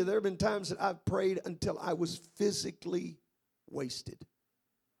 I'll tell you, there have been times that I've prayed until I was physically wasted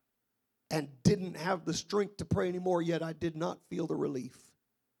and didn't have the strength to pray anymore, yet I did not feel the relief.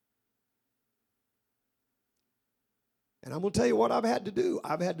 And I'm going to tell you what I've had to do.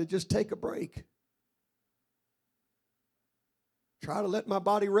 I've had to just take a break. Try to let my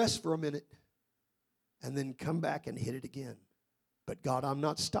body rest for a minute and then come back and hit it again. But God, I'm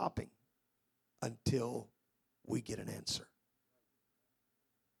not stopping until we get an answer.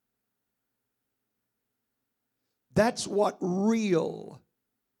 That's what real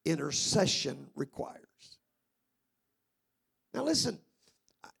intercession requires. Now listen,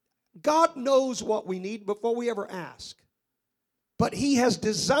 God knows what we need before we ever ask. But He has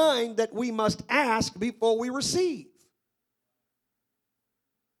designed that we must ask before we receive.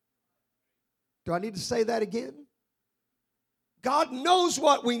 Do I need to say that again? God knows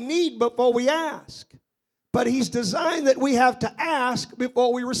what we need before we ask. But He's designed that we have to ask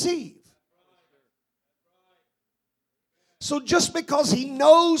before we receive. So just because He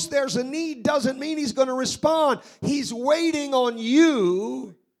knows there's a need doesn't mean He's going to respond. He's waiting on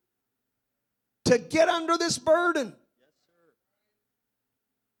you to get under this burden.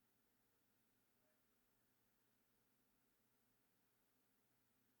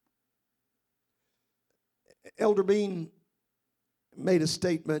 Elder Bean made a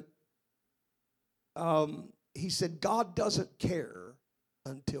statement. He said, God doesn't care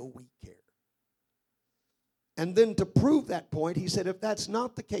until we care. And then to prove that point, he said, if that's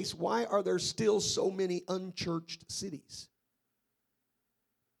not the case, why are there still so many unchurched cities?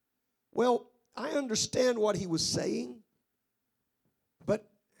 Well, I understand what he was saying, but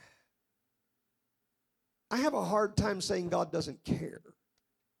I have a hard time saying God doesn't care.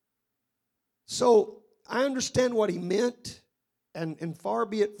 So I understand what he meant, and far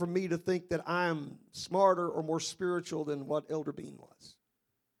be it from me to think that I'm smarter or more spiritual than what Elder Bean was.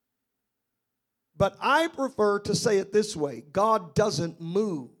 But I prefer to say it this way: God doesn't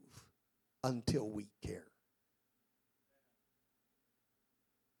move until we care.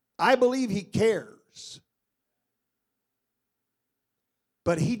 I believe He cares,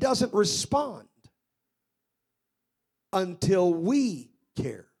 but He doesn't respond until we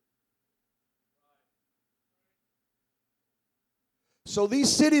care. So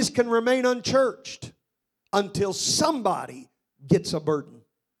these cities can remain unchurched until somebody gets a burden.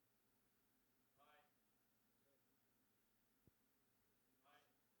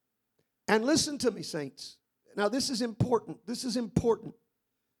 And listen to me, saints. Now, this is important. This is important,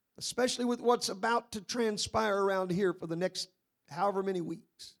 especially with what's about to transpire around here for the next however many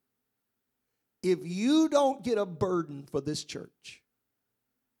weeks. If you don't get a burden for this church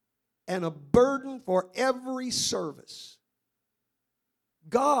and a burden for every service,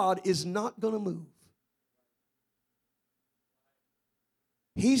 God is not going to move.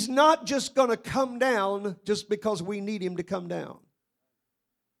 He's not just going to come down just because we need Him to come down.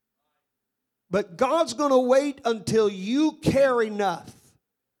 But God's going to wait until you care enough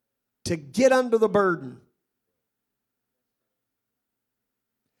to get under the burden.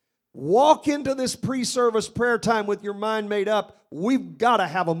 Walk into this pre-service prayer time with your mind made up. We've got to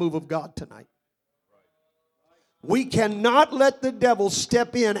have a move of God tonight. We cannot let the devil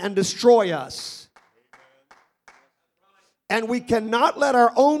step in and destroy us. And we cannot let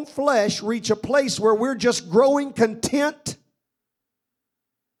our own flesh reach a place where we're just growing content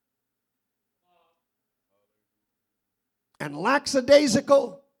and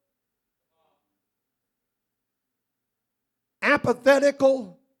lackadaisical,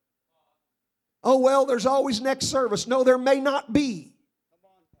 apathetical. Oh, well, there's always next service. No, there may not be.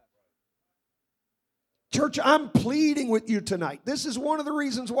 Church, I'm pleading with you tonight. This is one of the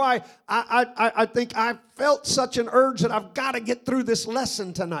reasons why I think I felt such an urge that I've got to get through this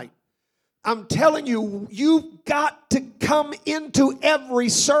lesson tonight. I'm telling you, you've got to come into every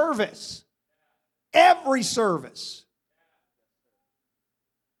service. Every service.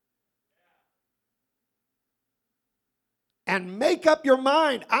 And make up your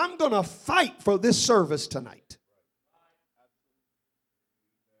mind, I'm going to fight for this service tonight.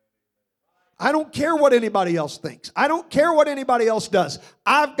 I don't care what anybody else thinks. I don't care what anybody else does.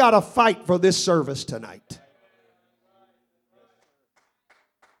 I've got to fight for this service tonight.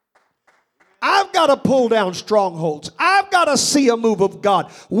 I've got to pull down strongholds. I've got to see a move of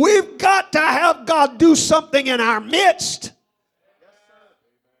God. We've got to have God do something in our midst.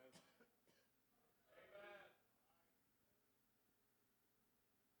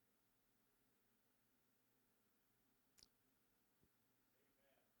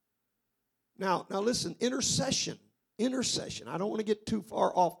 Now listen, intercession. I don't want to get too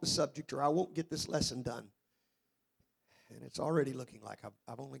far off the subject or I won't get this lesson done. And it's already looking like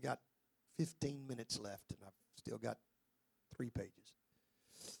I've only got 15 minutes left and I've still got 3 pages.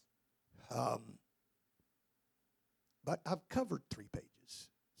 But I've covered 3 pages.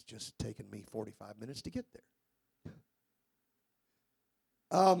 It's just taken me 45 minutes to get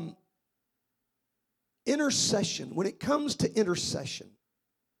there. Intercession. When it comes to intercession,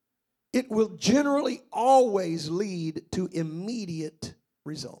 it will generally always lead to immediate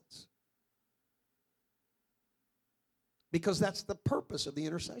results. Because that's the purpose of the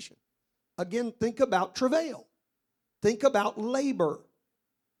intercession. Again, think about travail. Think about labor.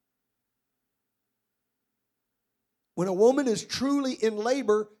 When a woman is truly in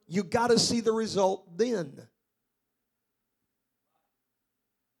labor, you got to see the result then.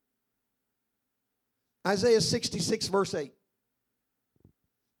 Isaiah 66 verse 8.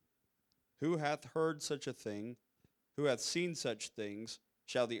 Who hath heard such a thing? Who hath seen such things?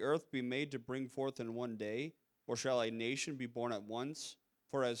 Shall the earth be made to bring forth in one day? Or shall a nation be born at once?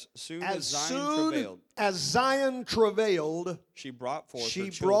 For as soon as Zion travailed, she brought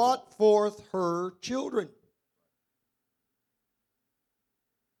forth her children.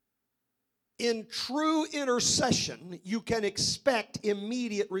 In true intercession, you can expect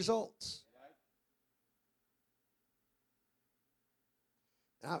immediate results.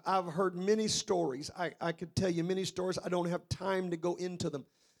 I've heard many stories. I could tell you many stories. I don't have time to go into them.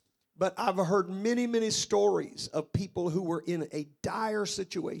 But I've heard many, many stories of people who were in a dire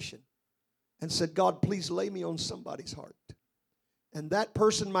situation and said, God, please lay me on somebody's heart. And that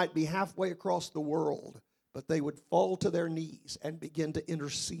person might be halfway across the world, but they would fall to their knees and begin to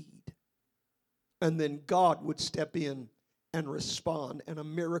intercede. And then God would step in and respond, and a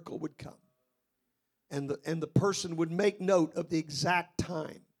miracle would come. And the person would make note of the exact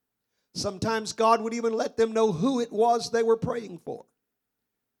time. Sometimes God would even let them know who it was they were praying for.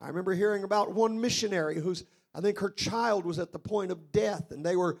 I remember hearing about one missionary I think her child was at the point of death, and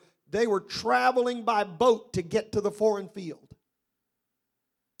they were traveling by boat to get to the foreign field.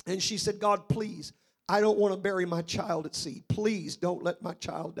 And she said, God, please, I don't want to bury my child at sea. Please don't let my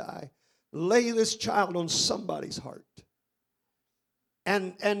child die. Lay this child on somebody's heart.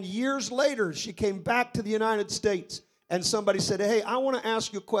 And years later, she came back to the United States, and somebody said, hey, I want to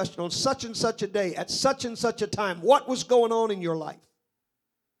ask you a question. On such and such a day, at such and such a time, what was going on in your life?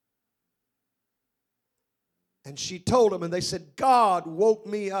 And she told them, and they said, God woke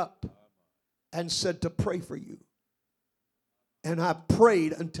me up and said to pray for you. And I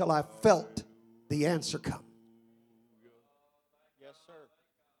prayed until I felt the answer come. Yes, sir.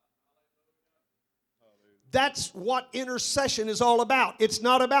 That's what intercession is all about. It's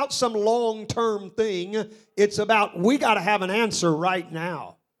not about some long-term thing. It's about we got to have an answer right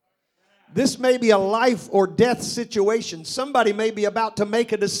now. This may be a life or death situation. Somebody may be about to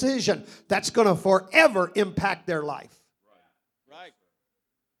make a decision that's going to forever impact their life. Right.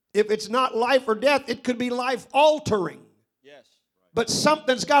 If it's not life or death, it could be life-altering. Yes. But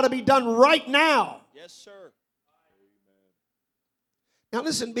something's got to be done right now. Yes, sir. Now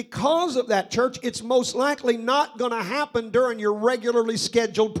listen, because of that, church, it's most likely not going to happen during your regularly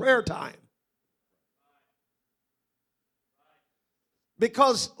scheduled prayer time.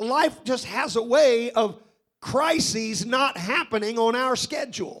 Because life just has a way of crises not happening on our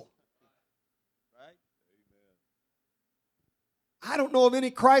schedule. Right. I don't know of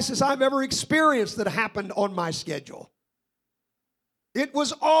any crisis I've ever experienced that happened on my schedule. It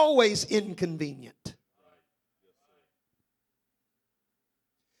was always inconvenient.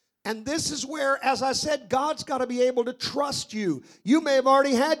 And this is where, as I said, God's got to be able to trust you. You may have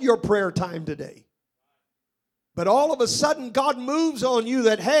already had your prayer time today. But all of a sudden, God moves on you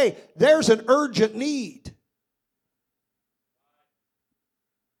that, hey, there's an urgent need.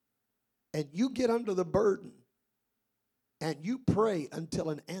 and you get under the burden and you pray until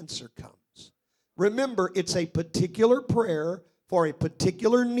an answer comes. Remember, it's a particular prayer for a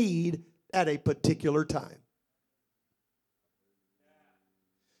particular need at a particular time.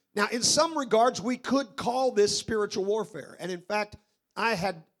 Now, in some regards, we could call this spiritual warfare. And in fact, I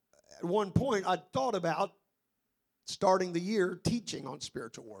had, at one point, I thought about starting the year teaching on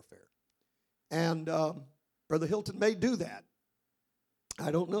spiritual warfare. And Brother Hilton may do that.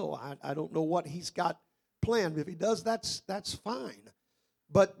 I don't know. I don't know what he's got planned. If he does, that's fine.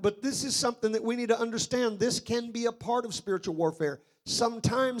 But this is something that we need to understand. This can be a part of spiritual warfare.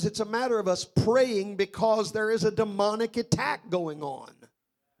 Sometimes it's a matter of us praying because there is a demonic attack going on.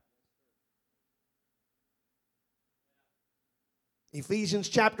 Ephesians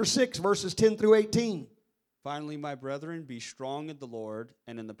chapter 6, verses 10 through 18. Finally, my brethren, be strong in the Lord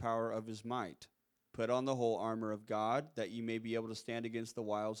and in the power of his might. Put on the whole armor of God, that ye may be able to stand against the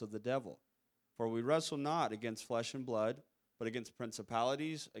wiles of the devil. For we wrestle not against flesh and blood, but against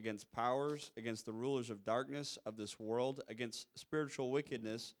principalities, against powers, against the rulers of darkness of this world, against spiritual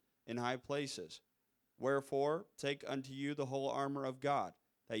wickedness in high places. Wherefore, take unto you the whole armor of God,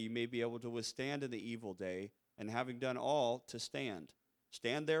 that ye may be able to withstand in the evil day, and having done all, to stand.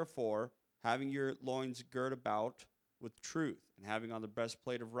 Stand therefore, having your loins girt about with truth, and having on the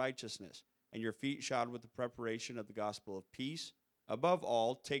breastplate of righteousness, and your feet shod with the preparation of the gospel of peace. Above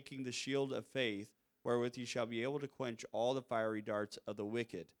all, taking the shield of faith, wherewith ye shall be able to quench all the fiery darts of the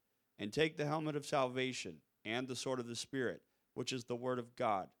wicked. And take the helmet of salvation, and the sword of the Spirit, which is the word of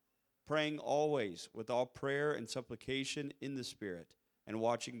God, praying always with all prayer and supplication in the Spirit, and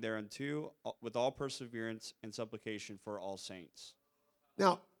watching thereunto with all perseverance and supplication for all saints.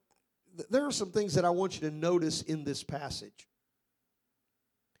 Now, there are some things that I want you to notice in this passage.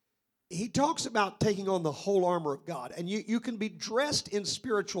 He talks about taking on the whole armor of God, and you can be dressed in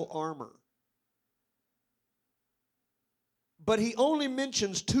spiritual armor. But he only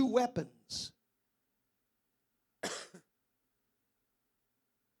mentions two weapons.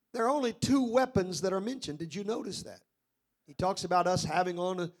 There are only two weapons that are mentioned. Did you notice that? He talks about us having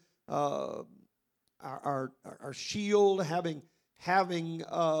on our shield, having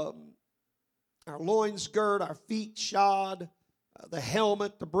our loins girt, our feet shod, the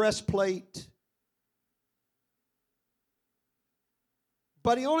helmet, the breastplate.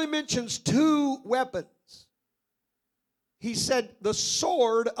 But he only mentions two weapons. He said the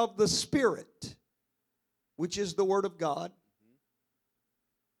sword of the Spirit, which is the Word of God.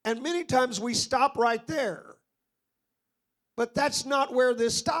 And many times we stop right there. But that's not where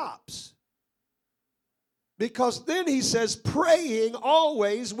this stops. Because then he says, praying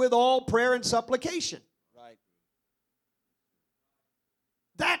always with all prayer and supplication. Right.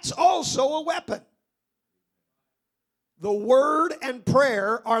 That's also a weapon. The word and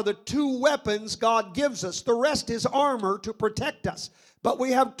prayer are the two weapons God gives us. The rest is armor to protect us. But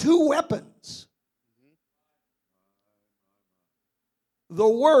we have two weapons. The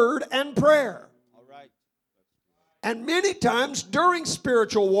word and prayer. All right. And many times during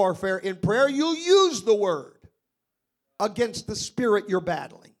spiritual warfare in prayer, you'll use the word against the spirit you're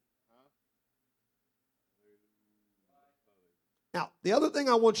battling. Now, the other thing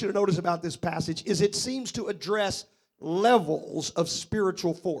I want you to notice about this passage is it seems to address levels of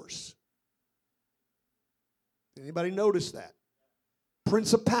spiritual force. Anybody notice that?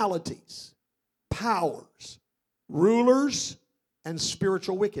 Principalities, powers, rulers, and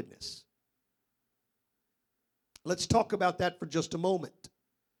spiritual wickedness. Let's talk about that for just a moment.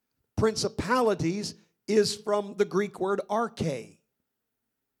 Principalities is from the Greek word arche.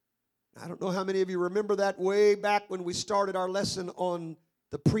 I don't know how many of you remember that way back when we started our lesson on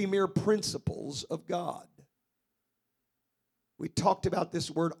the premier principles of God. We talked about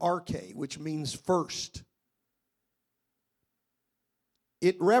this word arche, which means first.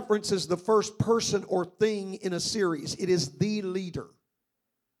 It references the first person or thing in a series. It is the leader.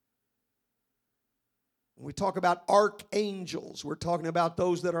 When we talk about archangels, we're talking about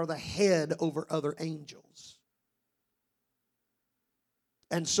those that are the head over other angels.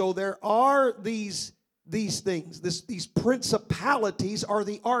 And so there are these things. These principalities are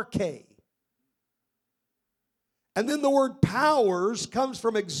the arche. And then the word powers comes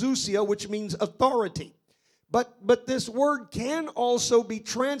from exousia, which means authority. But this word can also be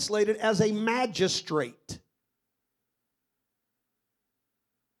translated as a magistrate.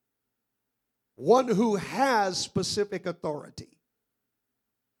 One who has specific authority.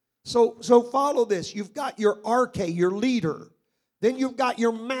 So follow this. You've got your arche, your leader. Then you've got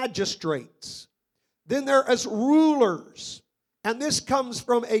your magistrates. Then there is rulers. And this comes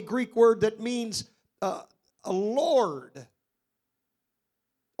from a Greek word that means a lord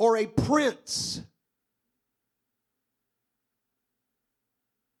or a prince.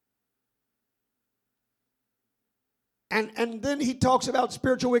 And then he talks about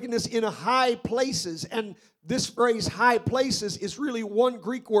spiritual wickedness in high places. And this phrase, high places, is really one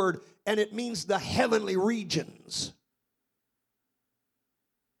Greek word, and it means the heavenly regions.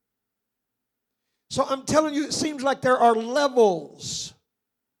 So I'm telling you, it seems like there are levels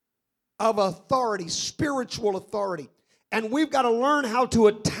of authority, spiritual authority. And we've got to learn how to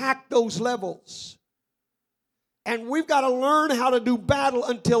attack those levels. And we've got to learn how to do battle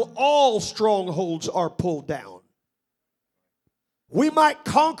until all strongholds are pulled down. We might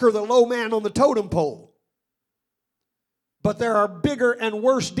conquer the low man on the totem pole, but there are bigger and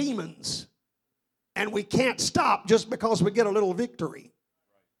worse demons, and we can't stop just because we get a little victory.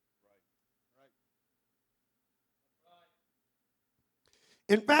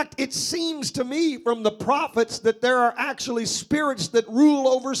 In fact, it seems to me from the prophets that there are actually spirits that rule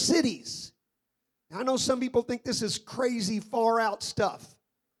over cities. I know some people think this is crazy, far out stuff,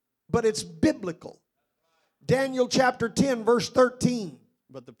 but it's biblical. Daniel chapter 10, verse 13.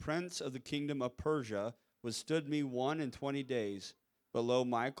 But the prince of the kingdom of Persia withstood me 21 days. But lo,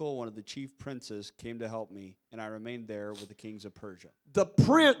 Michael, one of the chief princes, came to help me, and I remained there with the kings of Persia. The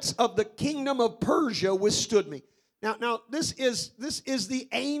prince of the kingdom of Persia withstood me. Now, this is the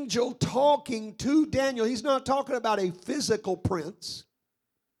angel talking to Daniel. He's not talking about a physical prince.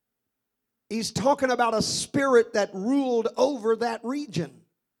 He's talking about a spirit that ruled over that region.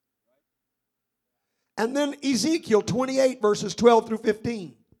 And then Ezekiel 28, verses 12 through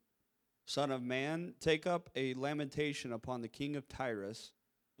 15. Son of man, take up a lamentation upon the king of Tyrus,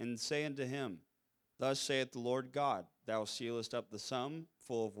 and say unto him, Thus saith the Lord God, Thou sealest up the sum,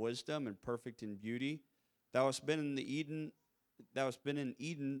 full of wisdom and perfect in beauty. Thou hast been in Eden,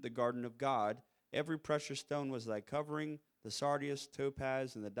 the garden of God. Every precious stone was thy covering, the sardius,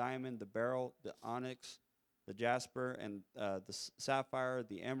 topaz, and the diamond, the beryl, the onyx, the jasper, and the sapphire,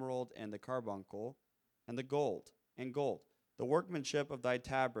 the emerald, and the carbuncle, and the gold. The workmanship of thy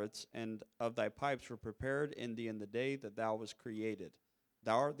tabrets and of thy pipes were prepared in thee in the day that thou wast created.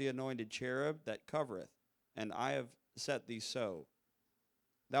 Thou art the anointed cherub that covereth, and I have set thee so.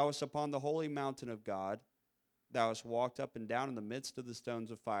 Thou wast upon the holy mountain of God. Thou hast walked up and down in the midst of the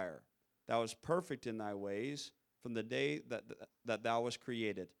stones of fire. Thou wast perfect in thy ways from the day that thou wast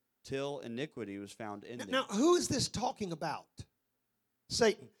created, till iniquity was found in thee. Now, who is this talking about?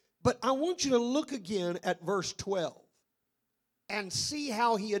 Satan. But I want you to look again at verse 12 and see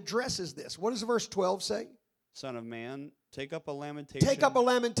how he addresses this. What does verse 12 say? Son of man, take up a lamentation. Take up a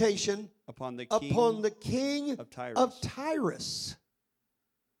lamentation upon the king of Tyrus. Of Tyrus.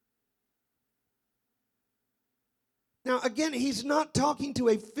 Now, again, he's not talking to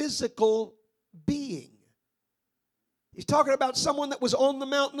a physical being. He's talking about someone that was on the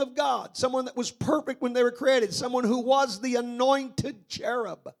mountain of God, someone that was perfect when they were created, someone who was the anointed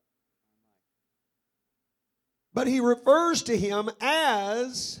cherub. But he refers to him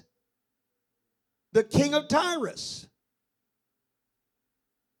as the king of Tyrus.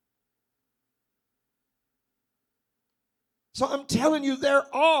 So I'm telling you, there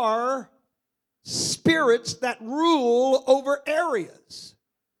are spirits that rule over areas.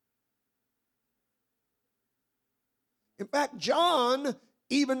 In fact, John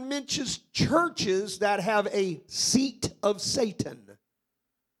even mentions churches that have a seat of Satan.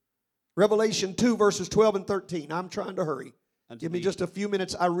 Revelation 2, verses 12 and 13. I'm trying to hurry. Give me just a few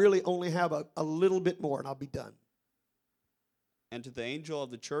minutes. I really only have a little bit more, and I'll be done. And to the angel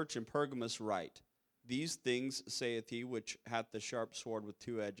of the church in Pergamos write, These things saith he which hath the sharp sword with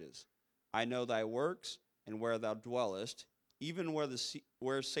two edges. I know thy works, and where thou dwellest, even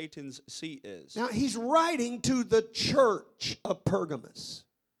where Satan's seat is. Now, he's writing to the church of Pergamos.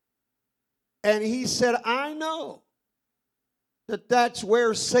 And he said, I know that that's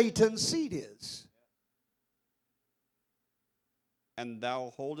where Satan's seat is. And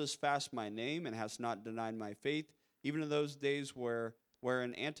thou holdest fast my name, and hast not denied my faith, even in those days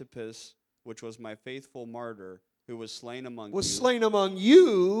wherein Antipas, which was my faithful martyr, who was slain among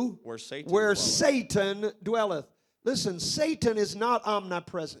you, where Satan dwelleth. Listen, Satan is not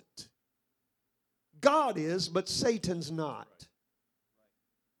omnipresent. God is, but Satan's not.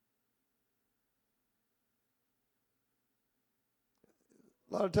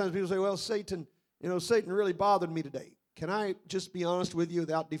 A lot of times people say, well, Satan really bothered me today. Can I just be honest with you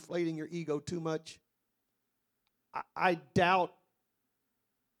without deflating your ego too much? I doubt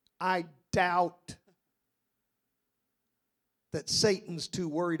that Satan's too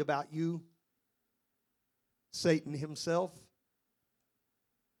worried about you. Satan himself.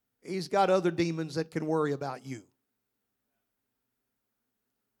 He's got other demons that can worry about you.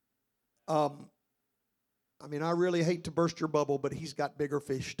 I mean, I really hate to burst your bubble, but he's got bigger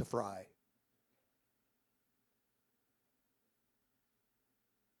fish to fry.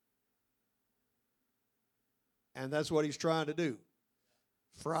 And that's what he's trying to do.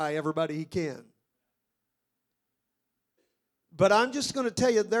 Fry everybody he can. But I'm just going to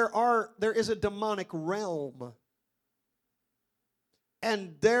tell you, there is a demonic realm.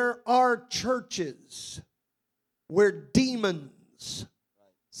 And there are churches where demons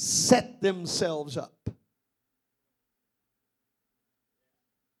set themselves up.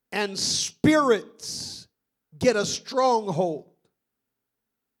 And spirits get a stronghold.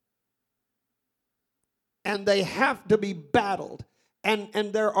 And they have to be battled. And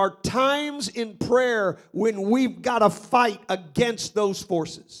there are times in prayer when we've got to fight against those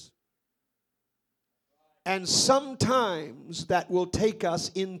forces. And sometimes that will take us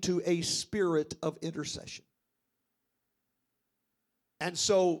into a spirit of intercession. And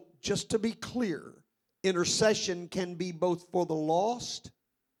so, just to be clear, intercession can be both for the lost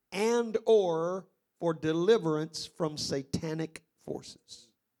and or for deliverance from satanic forces.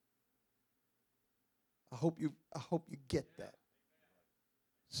 I hope you get that.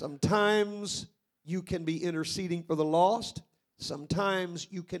 Sometimes you can be interceding for the lost. Sometimes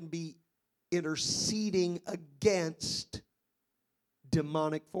you can be interceding against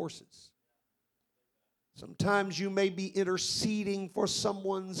demonic forces. Sometimes you may be interceding for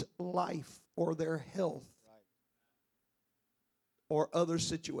someone's life or their health or other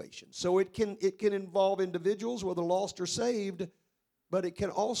situations. So it can involve individuals, whether lost or saved, but it can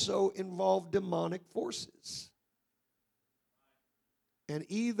also involve demonic forces. And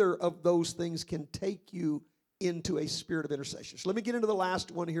either of those things can take you into a spirit of intercession. So let me get into the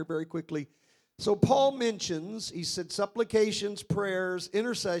last one here very quickly. So Paul mentions, he said supplications, prayers,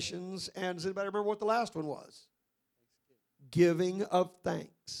 intercessions, and does anybody remember what the last one was? Giving of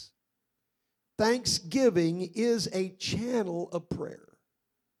thanks. Thanksgiving is a channel of prayer.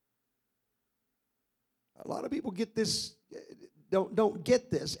 A lot of people get this, don't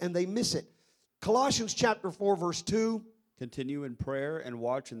get this, and they miss it. Colossians chapter 4, verse 2. Continue in prayer and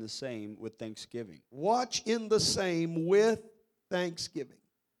watch in the same with thanksgiving. Watch in the same with thanksgiving.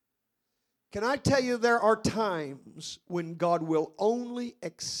 Can I tell you, there are times when God will only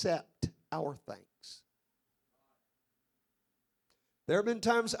accept our thanks. There have been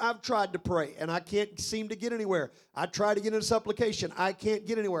times I've tried to pray and I can't seem to get anywhere. I try to get into supplication. I can't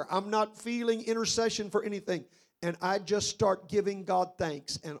get anywhere. I'm not feeling intercession for anything. And I just start giving God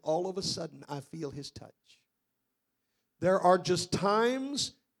thanks, and all of a sudden I feel His touch. There are just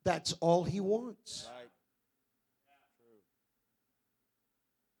times that's all He wants. Right.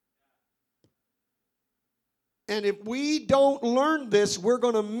 And if we don't learn this, we're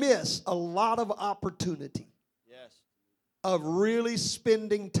going to miss a lot of opportunity of really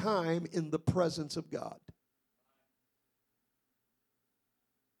spending time in the presence of God.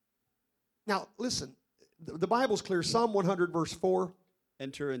 Now, listen, the Bible's clear. Psalm 100, verse 4.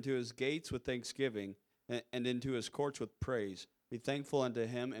 Enter into His gates with thanksgiving and into His courts with praise. Be thankful unto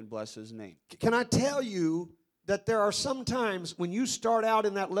Him and bless His name. Can I tell you that there are some times when you start out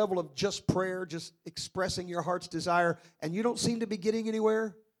in that level of just prayer, just expressing your heart's desire, and you don't seem to be getting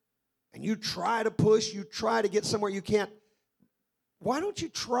anywhere, and you try to push, you try to get somewhere you can't. Why don't you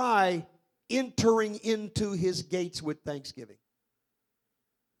try entering into His gates with thanksgiving?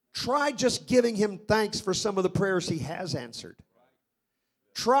 Try just giving Him thanks for some of the prayers He has answered.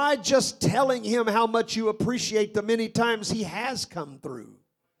 Try just telling Him how much you appreciate the many times He has come through.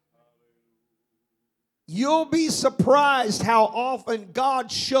 You'll be surprised how often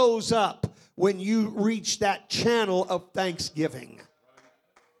God shows up when you reach that channel of thanksgiving.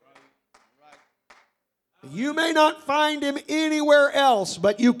 You may not find Him anywhere else,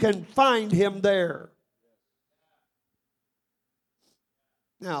 but you can find Him there.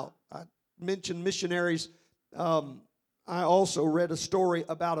 Now, I mentioned missionaries. I also read a story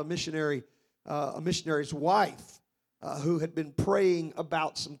about a missionary's wife who had been praying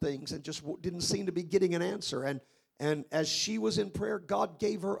about some things and just didn't seem to be getting an answer. And as she was in prayer, God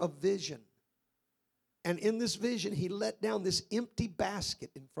gave her a vision. And in this vision, He let down this empty basket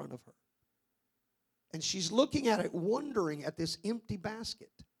in front of her. And she's looking at it, wondering at this empty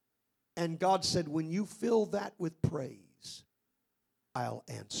basket. And God said, when you fill that with praise, I'll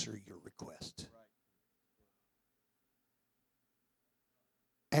answer your request.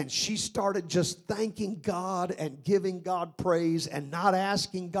 And she started just thanking God and giving God praise and not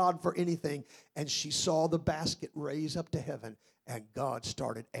asking God for anything. And she saw the basket raise up to heaven, and God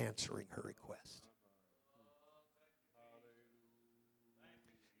started answering her request.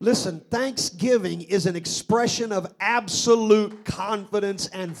 Listen, thanksgiving is an expression of absolute confidence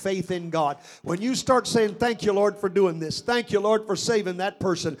and faith in God. When you start saying, thank you, Lord, for doing this. Thank you, Lord, for saving that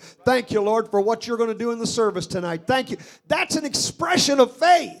person. Thank you, Lord, for what you're going to do in the service tonight. Thank you. That's an expression of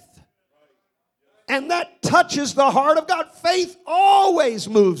faith. And that touches the heart of God. Faith always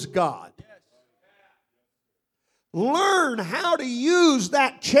moves God. Learn how to use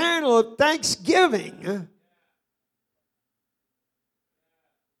that channel of thanksgiving.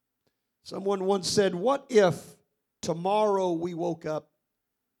 Someone once said, what if tomorrow we woke up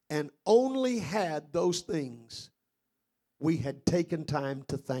and only had those things we had taken time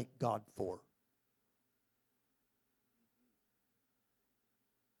to thank God for?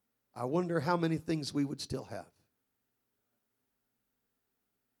 I wonder how many things we would still have.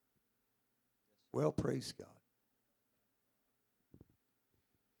 Well, praise God.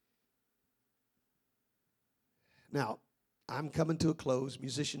 Now, I'm coming to a close.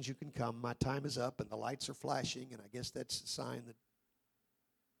 Musicians, you can come. My time is up and the lights are flashing, and I guess that's a sign that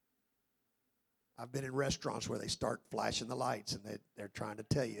I've been in restaurants where they start flashing the lights and they're trying to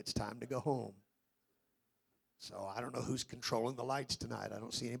tell you it's time to go home. So I don't know who's controlling the lights tonight. I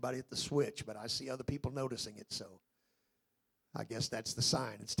don't see anybody at the switch, but I see other people noticing it, so I guess that's the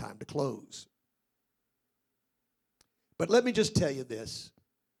sign. It's time to close. But let me just tell you this.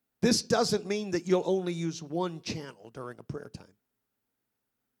 This doesn't mean that you'll only use one channel during a prayer time.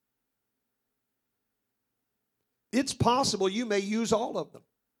 It's possible you may use all of them.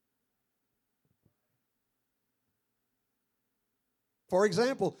 For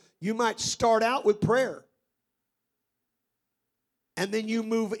example, you might start out with prayer, and then you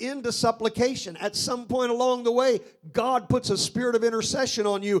move into supplication. At some point along the way, God puts a spirit of intercession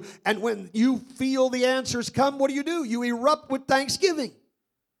on you, and when you feel the answers come, what do? You erupt with thanksgiving.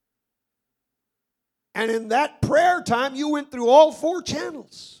 And in that prayer time, you went through all four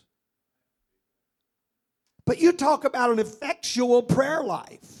channels. But you talk about an effectual prayer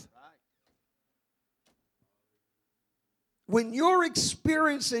life. When you're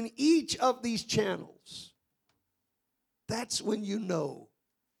experiencing each of these channels, that's when you know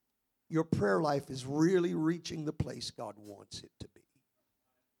your prayer life is really reaching the place God wants it to be.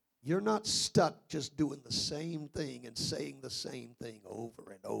 You're not stuck just doing the same thing and saying the same thing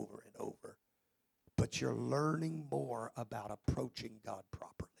over and over and over. But you're learning more about approaching God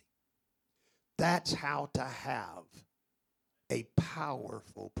properly. That's how to have a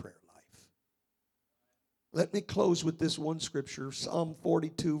powerful prayer life. Let me close with this one scripture, Psalm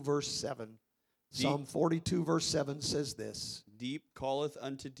 42, verse 7. Psalm 42, verse 7 says this. Deep calleth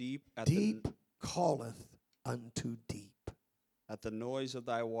unto deep. Deep calleth unto deep. At the noise of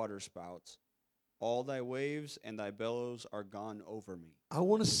thy waterspouts. All thy waves and thy billows are gone over me. I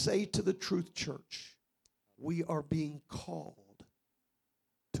want to say to the Truth Church, we are being called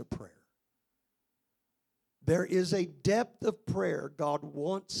to prayer. There is a depth of prayer God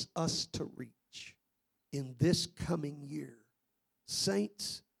wants us to reach in this coming year.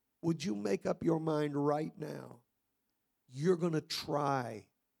 Saints, would you make up your mind right now? You're going to try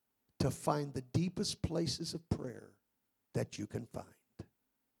to find the deepest places of prayer that you can find.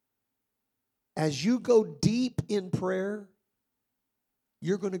 As you go deep in prayer,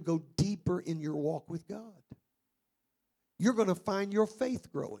 you're going to go deeper in your walk with God. You're going to find your faith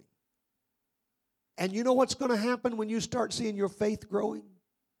growing. And you know what's going to happen when you start seeing your faith growing?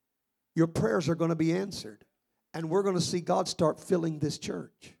 Your prayers are going to be answered. And we're going to see God start filling this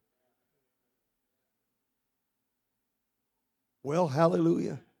church. Well,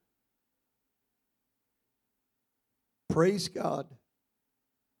 hallelujah. Praise God.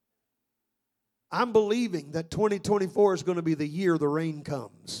 I'm believing that 2024 is going to be the year the rain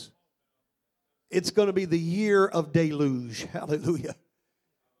comes. It's going to be the year of deluge. Hallelujah.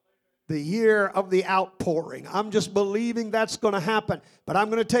 The year of the outpouring. I'm just believing that's going to happen. But I'm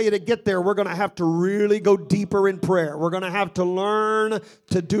going to tell you, to get there, we're going to have to really go deeper in prayer. We're going to have to learn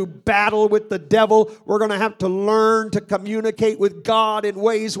to do battle with the devil. We're going to have to learn to communicate with God in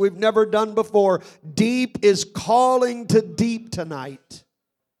ways we've never done before. Deep is calling to deep tonight.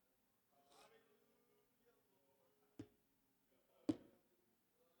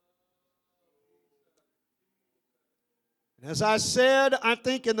 As I said, I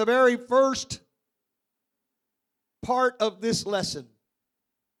think in the very first part of this lesson,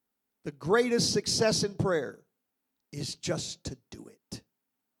 the greatest success in prayer is just to do it.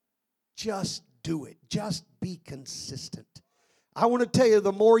 Just do it. Just be consistent. I want to tell you,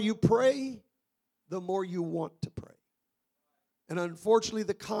 the more you pray, the more you want to pray. And unfortunately,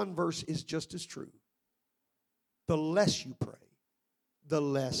 the converse is just as true. The less you pray, the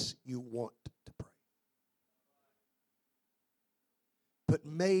less you want to pray. But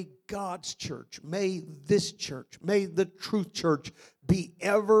may God's church, may this church, may the Truth Church be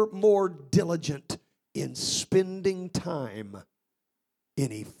ever more diligent in spending time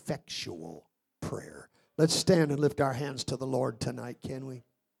in effectual prayer. Let's stand and lift our hands to the Lord tonight, can we?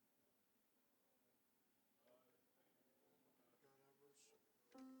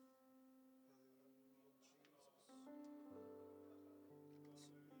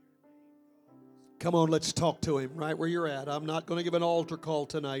 Come on, let's talk to Him right where you're at. I'm not going to give an altar call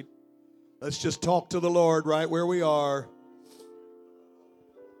tonight. Let's just talk to the Lord right where we are.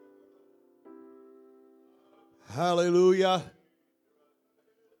 Hallelujah.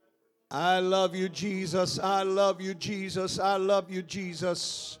 I love you, Jesus. I love you, Jesus. I love you,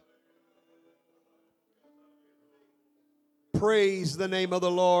 Jesus. Praise the name of the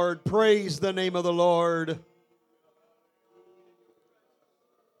Lord. Praise the name of the Lord.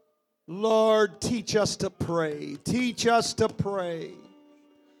 Lord, teach us to pray. Teach us to pray.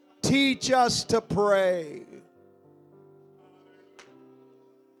 Teach us to pray.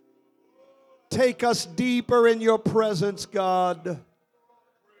 Take us deeper in your presence, God.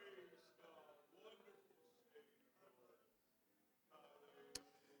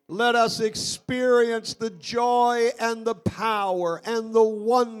 Let us experience the joy and the power and the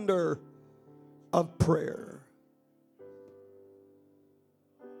wonder of prayer.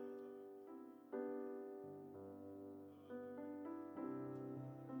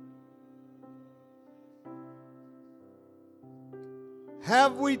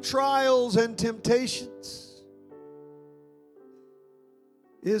 Have we trials and temptations?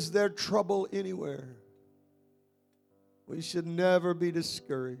 Is there trouble anywhere? We should never be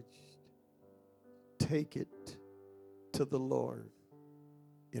discouraged. Take it to the Lord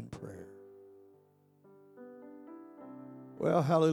in prayer. Well, hallelujah.